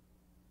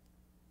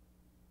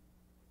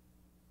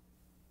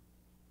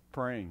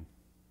 Praying,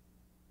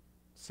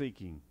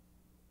 seeking,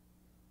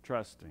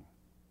 trusting.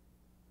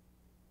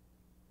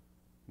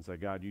 And say,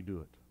 God, you do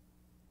it.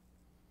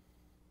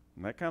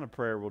 And that kind of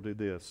prayer will do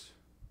this.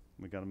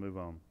 We got to move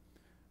on.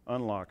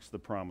 Unlocks the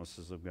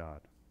promises of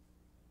God.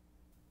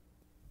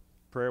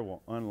 Prayer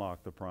will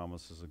unlock the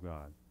promises of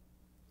God.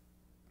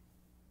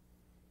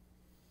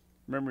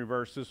 Memory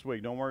verse this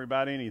week, don't worry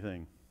about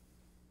anything,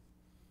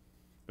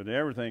 but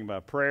everything by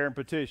prayer and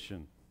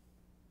petition.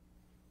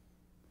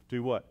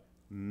 Do what?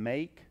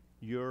 Make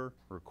your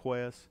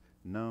requests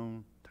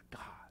known to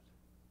God.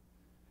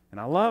 And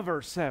I love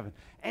verse 7.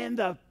 And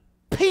the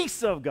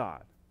peace of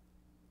God,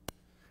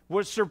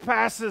 which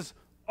surpasses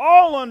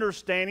all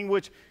understanding,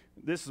 which,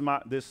 this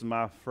is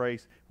my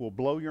phrase, will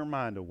blow your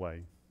mind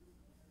away.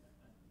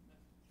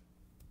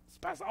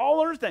 Surpasses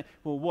all understanding.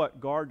 Will what?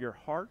 Guard your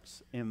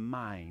hearts and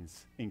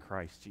minds in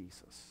Christ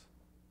Jesus.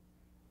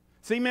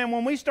 See, man,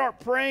 when we start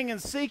praying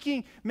and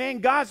seeking, man,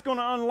 God's going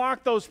to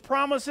unlock those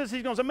promises.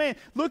 He's going to say, man,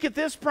 look at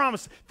this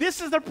promise. This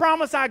is the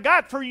promise I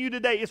got for you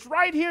today. It's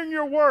right here in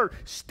your word.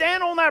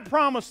 Stand on that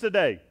promise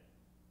today.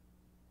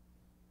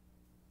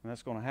 And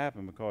that's going to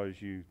happen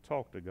because you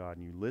talk to God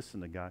and you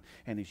listen to God.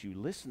 And as you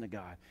listen to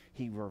God,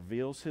 He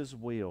reveals His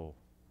will.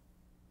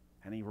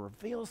 And He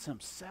reveals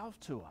Himself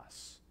to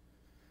us.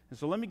 And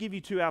so let me give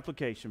you two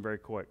applications very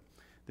quick.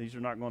 These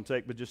are not going to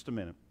take but just a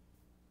minute.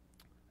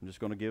 I'm just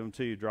going to give them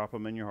to you, drop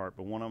them in your heart.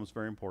 But one of them is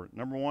very important.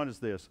 Number one is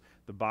this.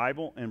 The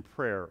Bible and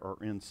prayer are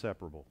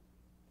inseparable.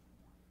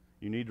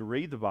 You need to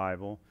read the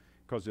Bible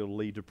because it'll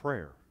lead to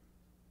prayer.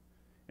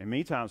 And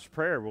many times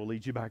prayer will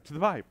lead you back to the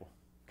Bible.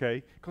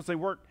 Okay? Because they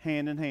work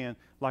hand in hand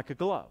like a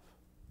glove.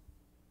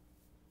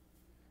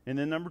 And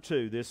then number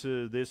two, this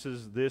is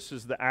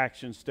the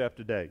action step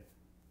today.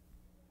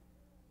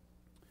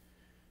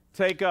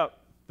 Take up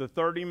the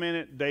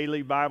 30-minute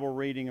daily Bible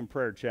reading and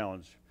prayer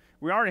challenge.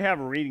 We already have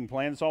a reading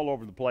plan. It's all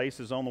over the place.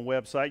 It's on the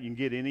website. You can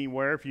get it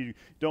anywhere. If you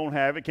don't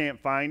have it, can't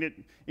find it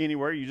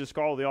anywhere, you just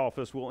call the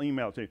office. We'll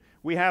email it to you.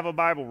 We have a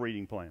Bible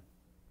reading plan.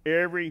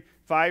 Every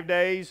 5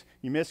 days,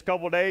 you miss a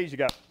couple of days, you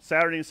got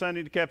Saturday and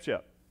Sunday to catch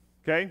up.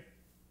 Okay?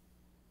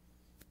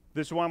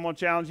 This is what I'm going to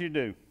challenge you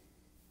to do.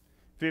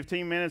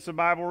 15 minutes of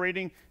Bible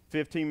reading,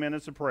 15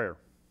 minutes of prayer.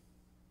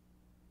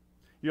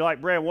 You're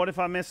like, Brad, what if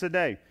I miss a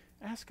day?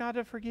 Ask God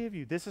to forgive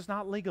you. This is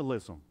not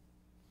legalism.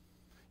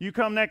 You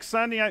come next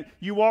Sunday,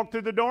 you walk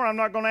through the door, I'm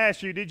not going to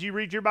ask you, did you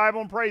read your Bible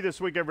and pray this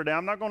week every day?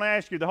 I'm not going to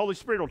ask you. The Holy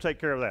Spirit will take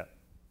care of that.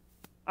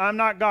 I'm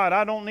not God.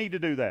 I don't need to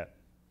do that.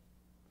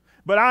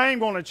 But I am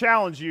going to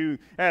challenge you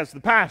as the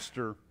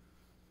pastor.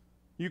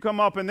 You come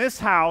up in this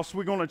house,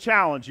 we're going to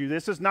challenge you.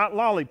 This is not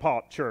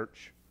lollipop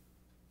church.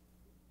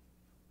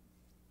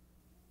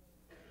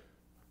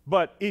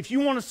 But if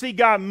you want to see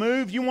God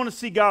move, you want to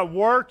see God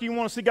work, you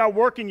want to see God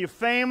work in your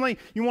family,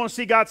 you want to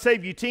see God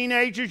save your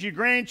teenagers, your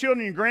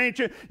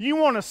grandchildren, you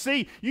want to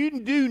see,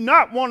 you do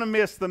not want to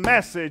miss the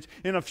message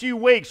in a few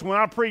weeks when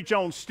I preach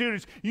on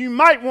students. You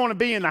might want to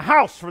be in the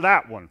house for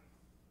that one.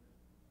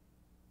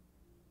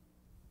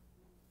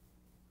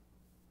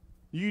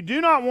 You do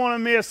not want to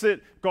miss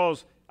it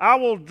because I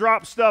will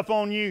drop stuff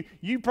on you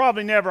you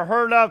probably never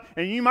heard of,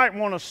 and you might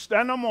want to,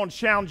 and I'm going to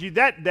challenge you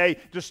that day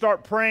to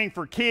start praying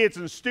for kids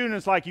and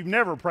students like you've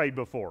never prayed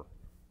before.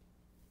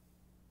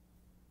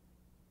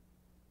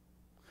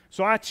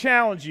 So I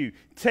challenge you,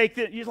 take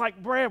that. You're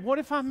like, Brad, what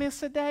if I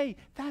miss a day?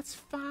 That's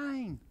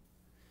fine.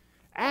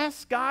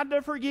 Ask God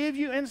to forgive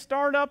you and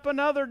start up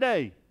another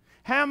day.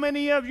 How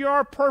many of you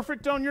are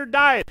perfect on your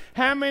diet?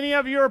 How many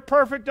of you are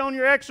perfect on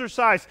your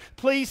exercise?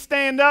 Please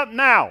stand up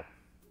now.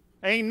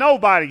 Ain't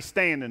nobody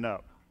standing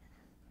up.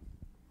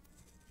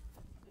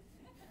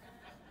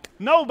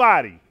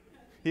 Nobody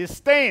is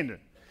standing.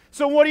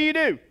 So what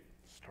do?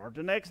 Start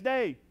the next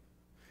day.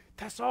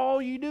 That's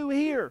all you do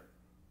here.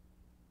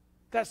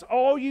 That's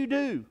all you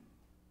do.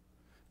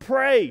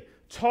 Pray.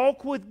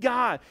 Talk with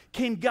God.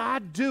 Can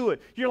God do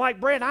it? You're like,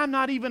 Brad, I'm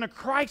not even a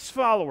Christ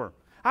follower.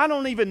 I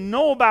don't even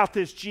know about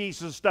this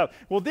Jesus stuff.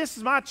 Well, this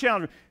is my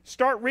challenge.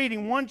 Start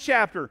reading one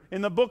chapter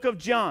in the book of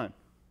John.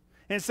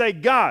 And say,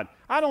 God,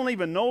 I don't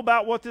even know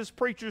about what this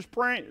preacher's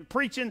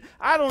preaching.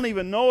 I don't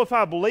even know if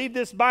I believe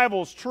this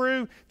Bible is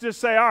true. Just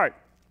say, all right,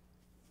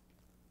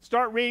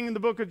 start reading the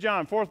book of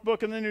John, fourth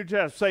book in the New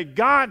Testament. Say,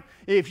 God,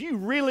 if you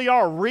really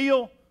are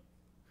real,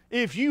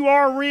 if you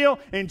are real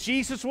and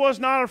Jesus was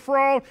not a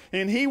fraud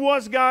and He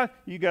was God,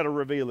 you got to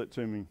reveal it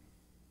to me.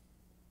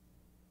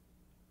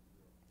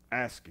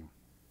 Ask Him.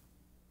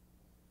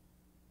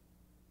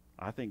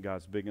 I think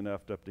God's big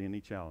enough up to any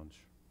challenge.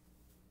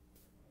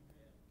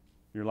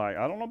 You're like,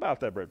 I don't know about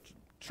that, Brett.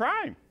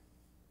 Try Him.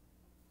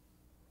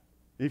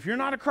 If you're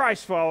not a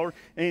Christ follower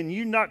and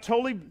you're not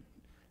totally,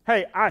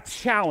 hey, I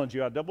challenge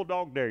you, I double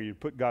dog dare you to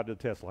put God to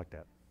the test like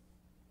that.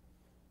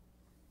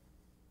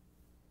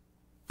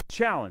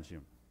 Challenge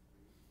Him.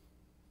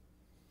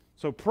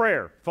 So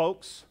prayer,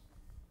 folks,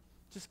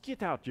 just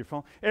get out your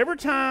phone. Every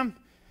time,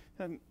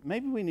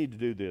 maybe we need to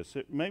do this.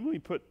 Maybe we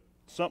put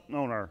something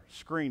on our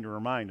screen to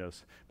remind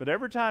us. But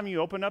every time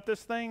you open up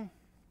this thing,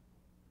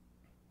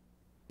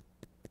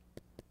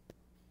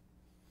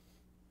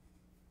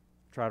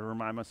 try to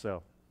remind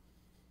myself.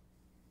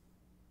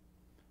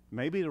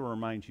 Maybe it'll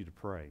remind you to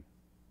pray.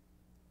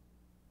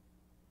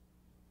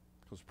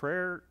 Because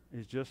prayer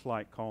is just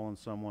like calling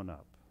someone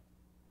up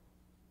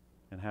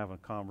and having a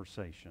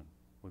conversation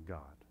with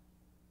God.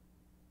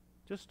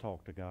 Just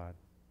talk to God.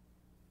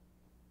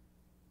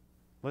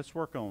 Let's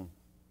work on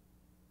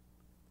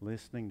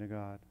listening to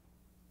God.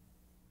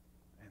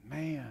 And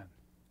man,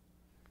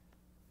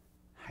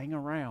 hang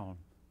around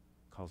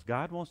because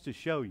God wants to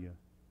show you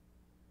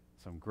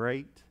some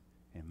great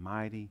and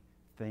mighty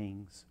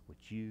things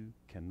which you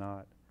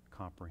cannot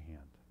comprehend.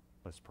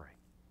 Let's pray.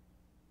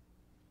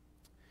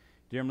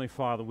 Dear Heavenly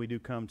Father, we do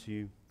come to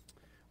you.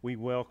 We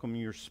welcome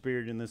your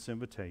Spirit in this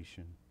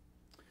invitation.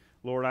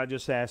 Lord, I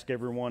just ask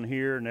everyone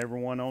here and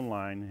everyone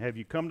online, have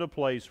you come to a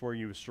place where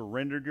you've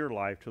surrendered your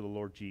life to the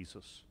Lord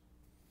Jesus?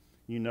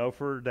 You know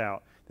for a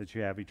doubt that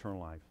you have eternal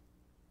life.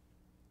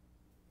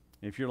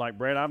 If you're like,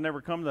 Brad, I've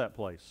never come to that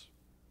place,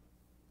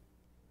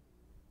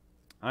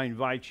 I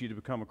invite you to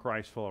become a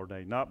Christ follower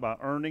today. Not by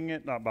earning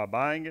it, not by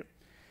buying it.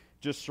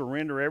 Just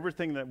surrender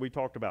everything that we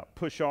talked about.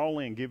 Push all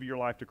in. Give your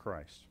life to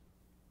Christ.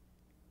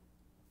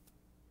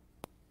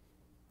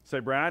 Say,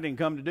 Brad, I didn't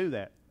come to do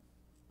that.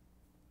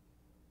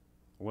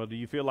 Well, do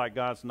you feel like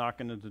God's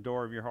knocking at the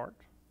door of your heart?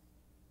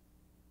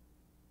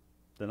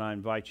 Then I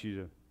invite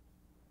you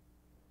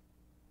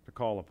to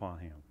call upon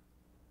Him.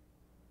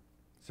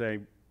 Say,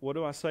 what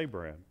do I say,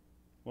 Brad?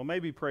 Well,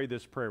 maybe pray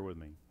this prayer with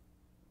me.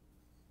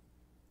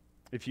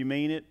 If you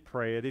mean it,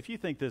 pray it. If you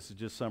think this is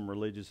just some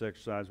religious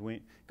exercise,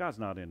 God's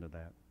not into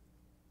that.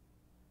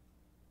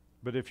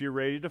 But if you're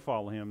ready to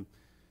follow Him,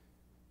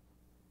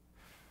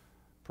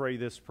 pray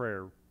this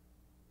prayer.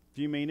 If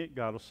you mean it,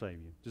 God will save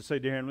you. Just say,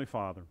 Dear Heavenly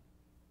Father,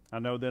 I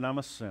know that I'm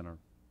a sinner.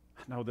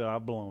 I know that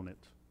I've blown it.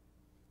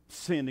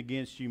 Sinned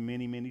against you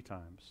many, many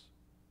times.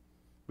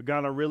 But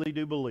God, I really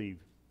do believe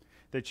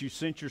that you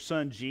sent your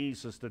Son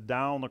Jesus to die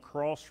on the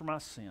cross for my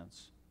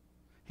sins.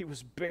 He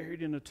was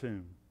buried in a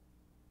tomb.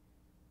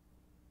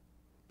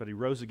 But He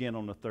rose again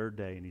on the third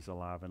day, and He's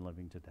alive and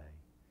living today.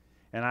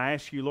 And I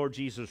ask you, Lord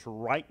Jesus,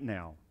 right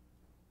now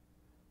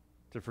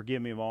to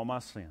forgive me of all my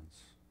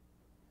sins.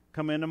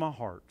 Come into my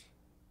heart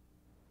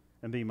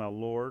and be my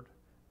Lord,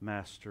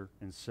 Master,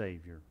 and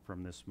Savior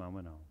from this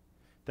moment on.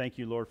 Thank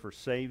you, Lord, for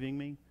saving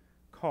me,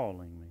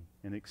 calling me,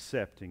 and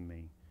accepting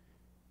me.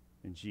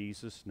 In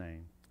Jesus'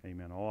 name,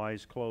 amen. All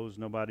eyes closed,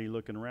 nobody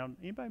looking around.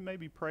 Anybody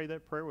maybe pray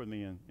that prayer with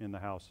me in the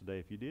house today?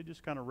 If you did,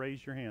 just kind of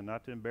raise your hand.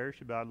 Not to embarrass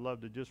you, but I'd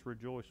love to just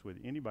rejoice with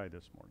you. Anybody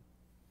this morning?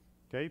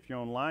 Okay, if you're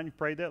online, you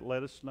prayed that,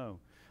 let us know.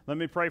 Let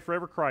me pray for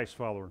every Christ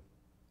follower.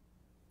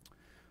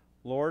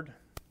 Lord,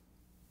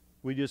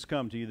 we just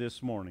come to you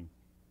this morning.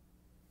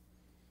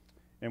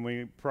 And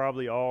we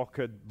probably all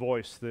could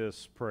voice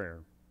this prayer.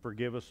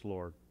 Forgive us,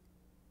 Lord,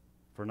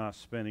 for not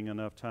spending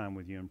enough time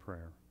with you in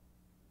prayer.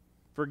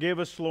 Forgive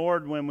us,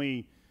 Lord, when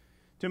we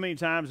too many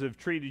times have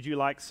treated you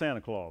like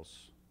Santa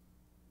Claus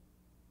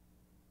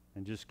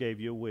and just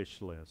gave you a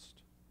wish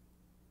list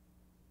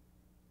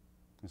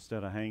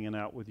instead of hanging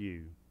out with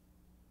you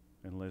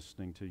and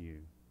listening to you.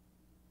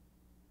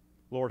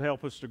 Lord,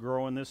 help us to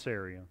grow in this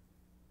area.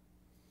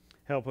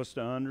 Help us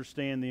to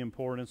understand the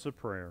importance of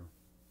prayer.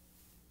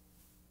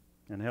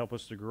 And help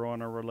us to grow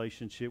in our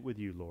relationship with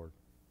you, Lord.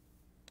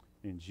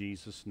 In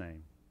Jesus'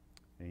 name,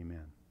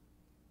 amen.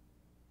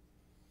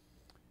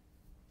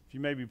 If you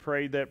maybe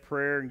prayed that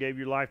prayer and gave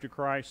your life to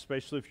Christ,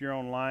 especially if you're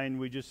online,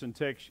 we just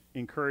encourage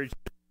you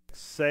to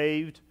text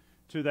SAVED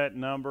to that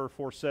number,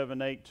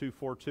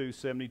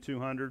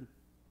 478-242-7200.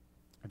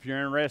 If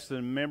you're interested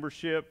in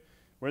membership,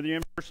 whether you're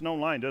in person or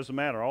online, doesn't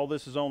matter. All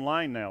this is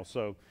online now.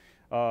 So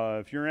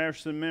if you're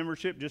interested in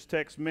membership, just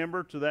text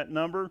member to that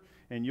number,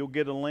 and you'll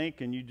get a link,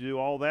 and you do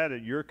all that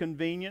at your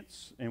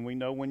convenience, and we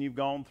know when you've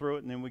gone through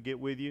it, and then we get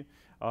with you.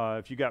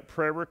 If you got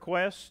prayer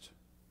requests,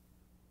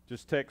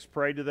 just text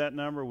pray to that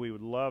number. We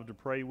would love to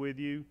pray with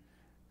you.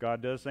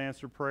 God does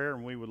answer prayer,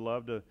 and we would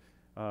love to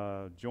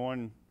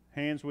join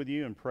hands with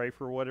you and pray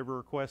for whatever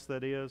request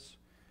that is.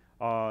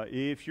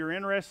 If you're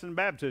interested in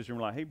baptism,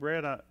 you're like, hey,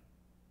 Brad, I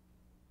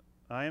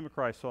am a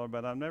Christ follower,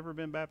 but I've never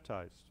been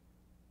baptized.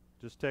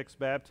 Just text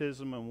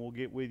baptism, and we'll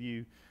get with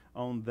you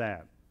on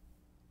that.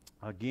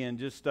 Again,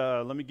 just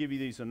let me give you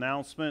these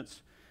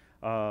announcements.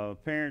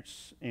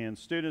 Parents and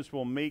students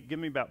will meet. Give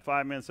me about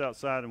 5 minutes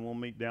outside, and we'll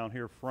meet down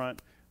here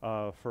front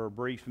for a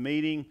brief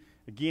meeting.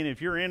 Again,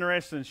 if you're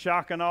interested in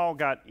shock and awe,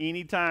 got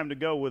any time to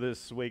go with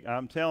us this week,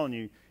 I'm telling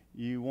you,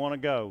 you want to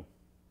go.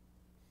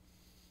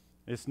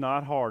 It's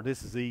not hard.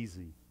 This is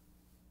easy.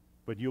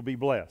 But you'll be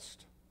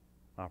blessed.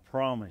 I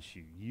promise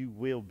you, you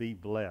will be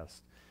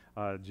blessed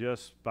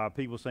just by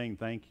people saying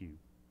thank you.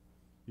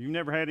 You've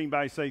never had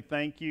anybody say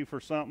thank you for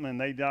something and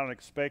they're not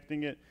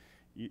expecting it,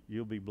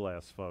 you'll be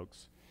blessed,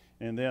 folks.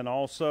 And then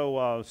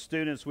also,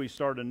 students, we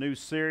started a new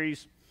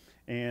series,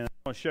 and I'm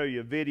going to show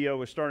you a video.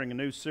 We're starting a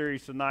new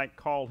series tonight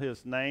called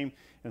His Name.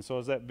 And so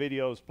as that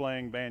video is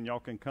playing, band, y'all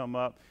can come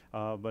up.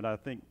 But I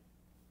think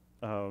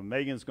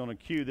Megan's going to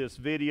cue this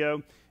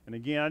video. And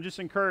again, I just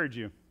encourage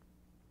you,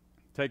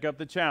 take up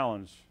the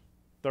challenge,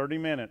 30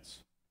 minutes.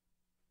 Read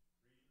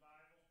the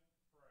Bible,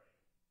 pray.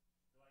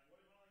 You're like, what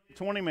if I only get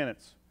 20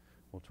 minutes?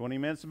 Well, 20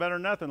 minutes is better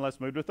than nothing. Let's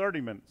move to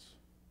 30 minutes.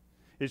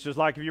 It's just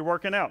like if you're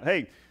working out.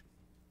 Hey,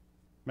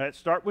 let's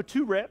start with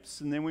 2 reps,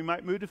 and then we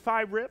might move to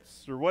 5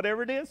 reps or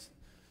whatever it is,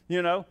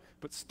 you know.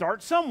 But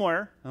start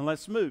somewhere, and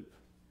let's move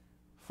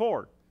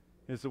forward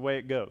is the way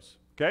it goes,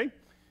 okay?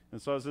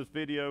 And so as this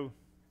video,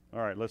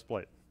 all right, let's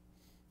play it.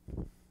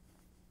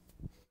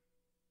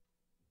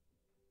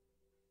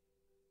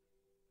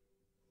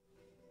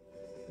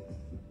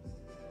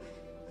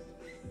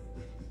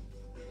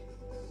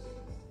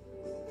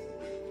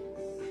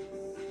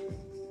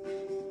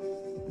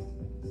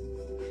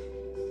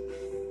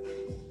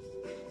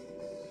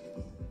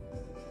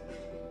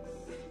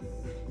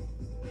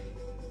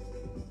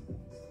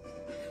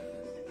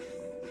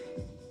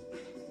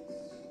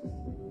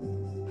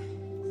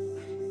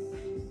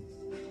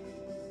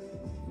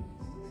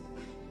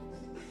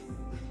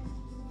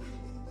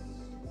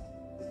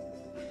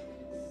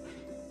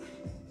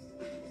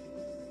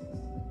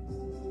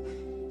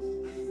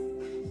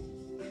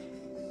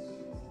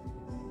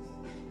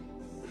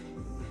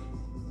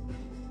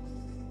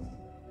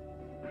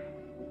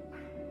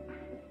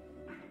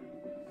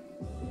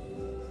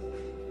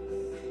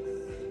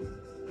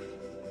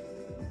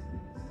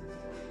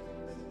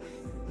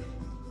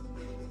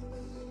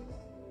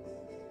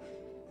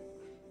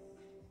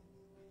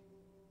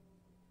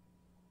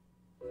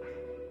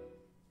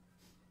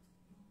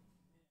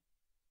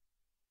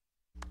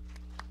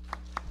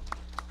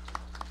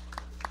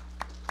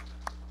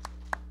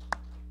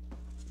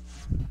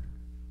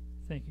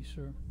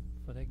 sir,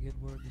 for that good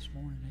word this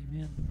morning.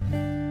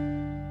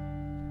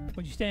 Amen.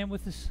 Would you stand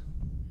with us?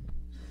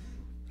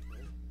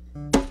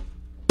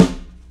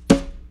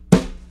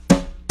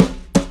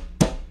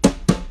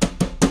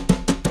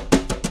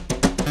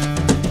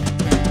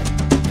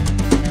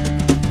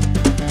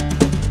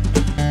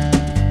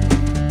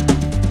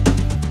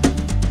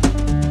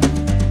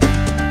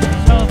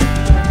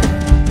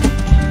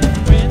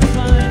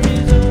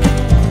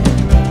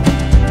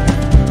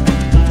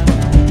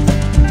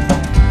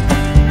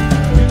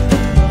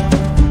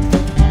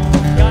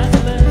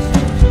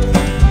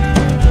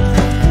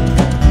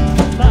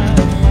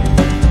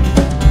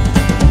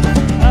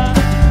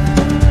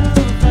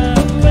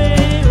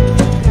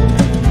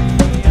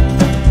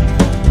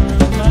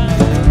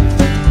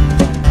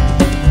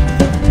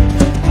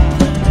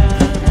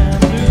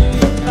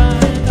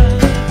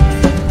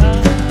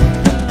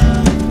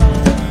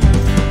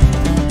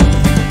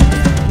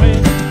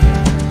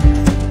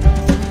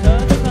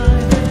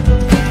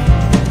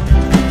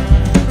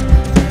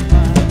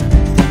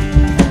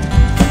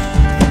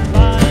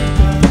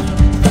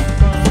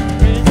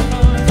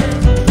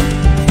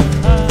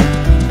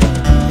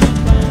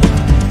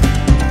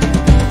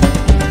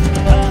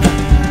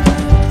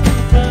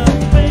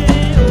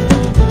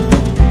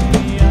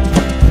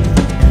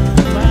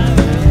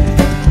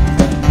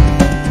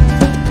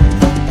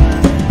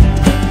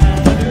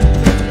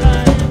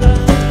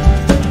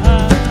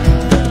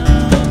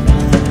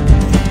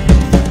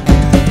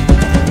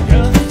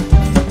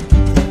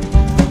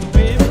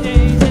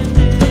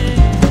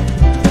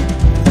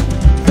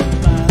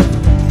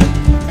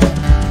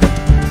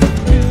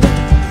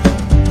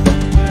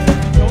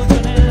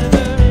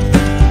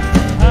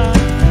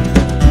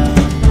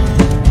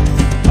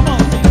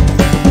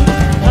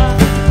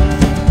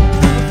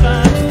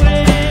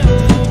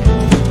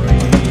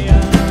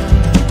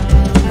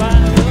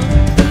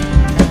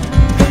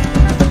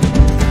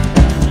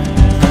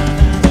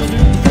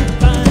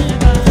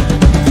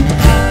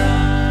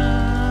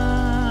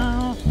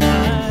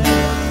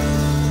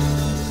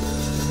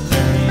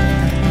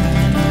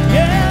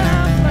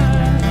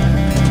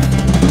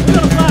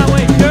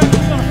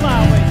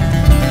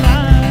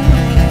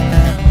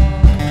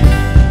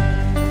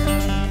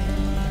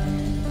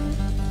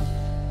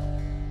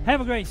 Have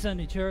a great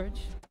Sunday,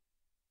 church.